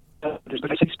themselves conservatives, but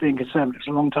they ceased being conservatives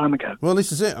a long time ago. Well,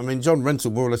 this is it. I mean, John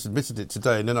Rentoul more or less admitted it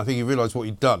today, and then I think he realised what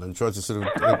he'd done and tried to sort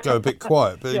of go a bit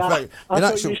quiet. But Yeah, in fact, I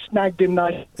thought you snagged him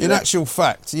nice. in actual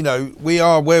fact, you know, we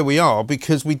are where we are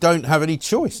because we don't have any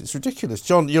choice. It's ridiculous.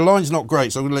 John, your line's not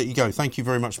great, so I'm going to let you go. Thank you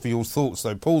very much for your thoughts,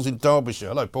 though. Paul's in Derbyshire.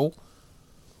 Hello, Paul.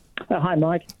 Hi,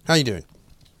 Mike. How you doing?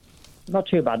 Not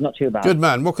too bad, not too bad. Good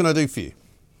man. What can I do for you?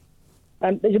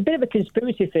 There's a bit of a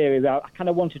conspiracy theory that I kind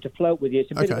of wanted to float with you.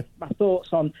 It's a bit of my thoughts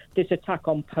on this attack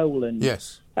on Poland.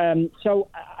 Yes. So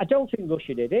I don't think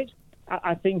Russia did it.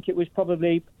 I think it was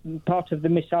probably part of the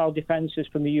missile defences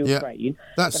from the Ukraine. Yeah.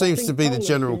 That seems to be the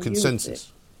general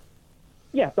consensus.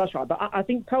 Yeah, that's right. But I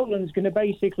think Poland's going to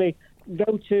basically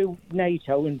go to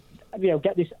NATO and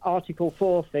get this Article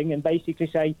 4 thing and basically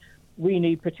say, we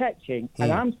need protecting.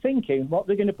 And I'm thinking what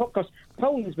they're going to put, because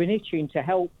Poland's been itching to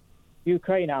help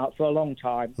Ukraine out for a long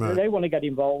time. Right. They want to get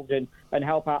involved and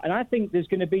help out. And I think there's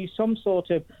going to be some sort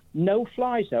of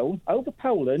no-fly zone over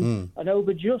Poland and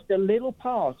over just a little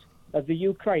part of the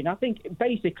Ukraine. I think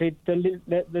basically the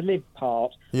Lviv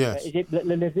part. Yes. Is it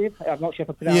Lviv? I'm not sure if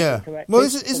I pronounced it correctly. Well,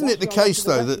 isn't it the case,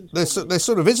 though, that there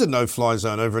sort of is a no-fly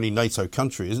zone over any NATO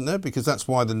country, isn't there? Because that's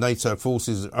why the NATO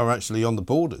forces are actually on the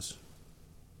borders.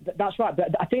 That's right, but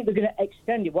I think they're going to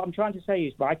extend it. What I'm trying to say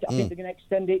is, right, I think they're going to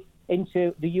extend it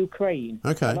into the Ukraine.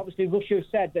 Okay. And obviously Russia has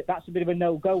said that that's a bit of a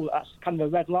no-go. That's kind of a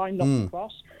red line, not to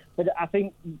cross. But I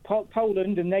think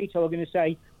Poland and NATO are going to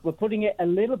say, we're putting it a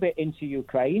little bit into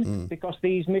Ukraine because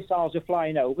these missiles are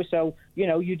flying over. So,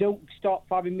 you don't stop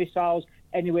firing missiles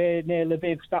anywhere near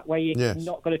Lviv. That way you've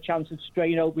not got a chance of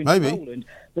straying over into Poland.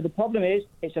 But the problem is,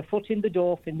 it's a foot in the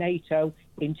door for NATO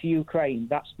into Ukraine.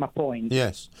 That's my point.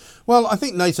 Yes. Well, I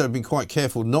think NATO have been quite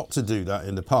careful not to do that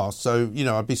in the past. So,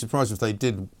 I'd be surprised if they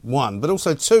did, one. But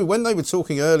also, two, when they were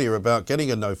talking earlier about getting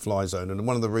a no-fly zone, and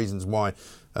one of the reasons why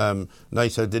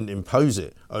NATO didn't impose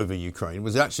it over Ukraine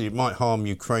was actually it might harm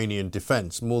Ukrainian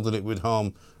defence more than it would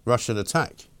harm Russian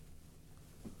attack.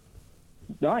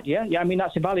 Right, yeah. I mean,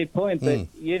 that's a valid point, but,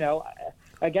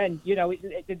 again,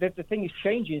 the thing is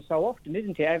changing so often,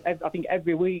 isn't it? I think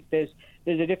every week there's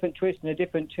a different twist and a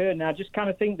different turn. And I just kind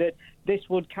of think that this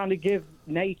would kind of give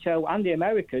NATO and the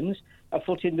Americans a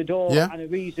foot in the door and a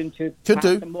reason to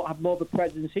have more of a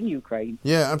presence in Ukraine.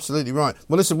 Yeah, absolutely right.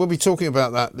 Well, listen, we'll be talking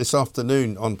about that this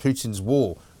afternoon on Putin's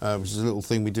War, which is a little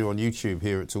thing we do on YouTube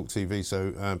here at Talk TV.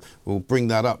 So we'll bring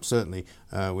that up, certainly,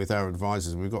 with our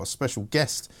advisors. We've got a special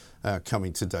guest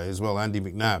coming today as well, Andy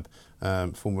McNabb,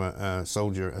 former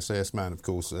soldier, SAS man, of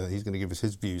course. He's going to give us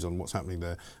his views on what's happening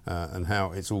there and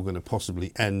how it's all going to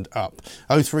possibly end up.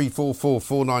 0344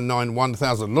 499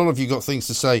 1000. A lot of you got things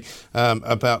to say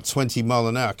about 20 mile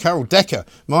an hour. Carol Decker,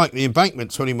 Mike, the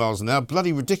embankment 20 miles an hour,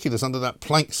 bloody ridiculous under that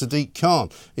plank Sadiq Khan.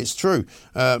 It's true.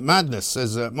 Madness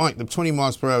says, Mike, the 20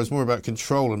 miles per hour is more about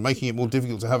control and making it more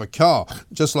difficult to have a car,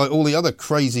 just like all the other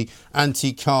crazy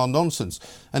anti-car nonsense.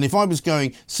 And if I was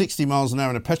going 60 miles an hour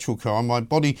in a petrol car and my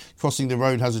body crossing the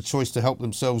road has a choice to help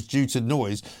themselves due to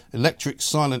noise, electric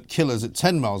silent killers at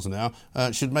 10 miles an hour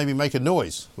should maybe make a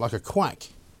noise, like a quack.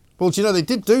 Well, do you know, they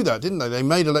did do that, didn't they? They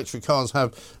made electric cars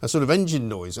have a sort of engine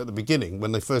noise at the beginning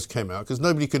when they first came out because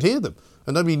nobody could hear them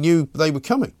and nobody knew they were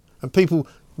coming. And people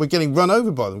were getting run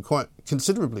over by them quite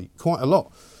considerably, quite a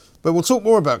lot. But we'll talk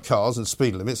more about cars and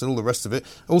speed limits and all the rest of it.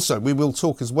 Also, we will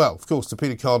talk as well, of course, to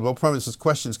Peter Cardwell. Premises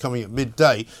questions coming at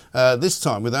midday. This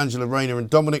time with Angela Rayner and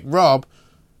Dominic Raab.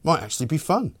 Might actually be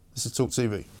fun. This is Talk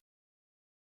TV.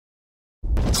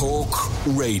 Talk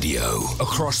Radio.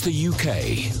 Across the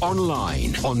UK,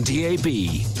 online, on DAB,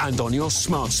 and on your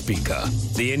smart speaker.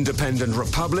 The Independent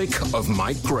Republic of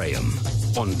Mike Graham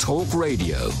on Talk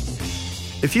Radio.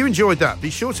 If you enjoyed that, be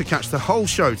sure to catch the whole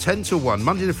show 10 till 1,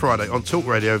 Monday to Friday on Talk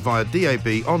Radio via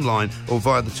DAB, online or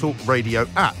via the Talk Radio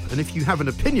app. And if you have an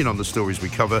opinion on the stories we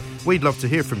cover, we'd love to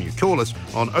hear from you. Call us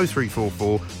on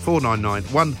 0344 499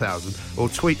 1000 or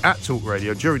tweet at Talk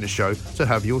Radio during the show to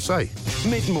have your say.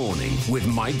 Mid-morning with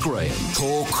Mike Graham.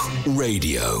 Talk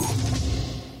Radio.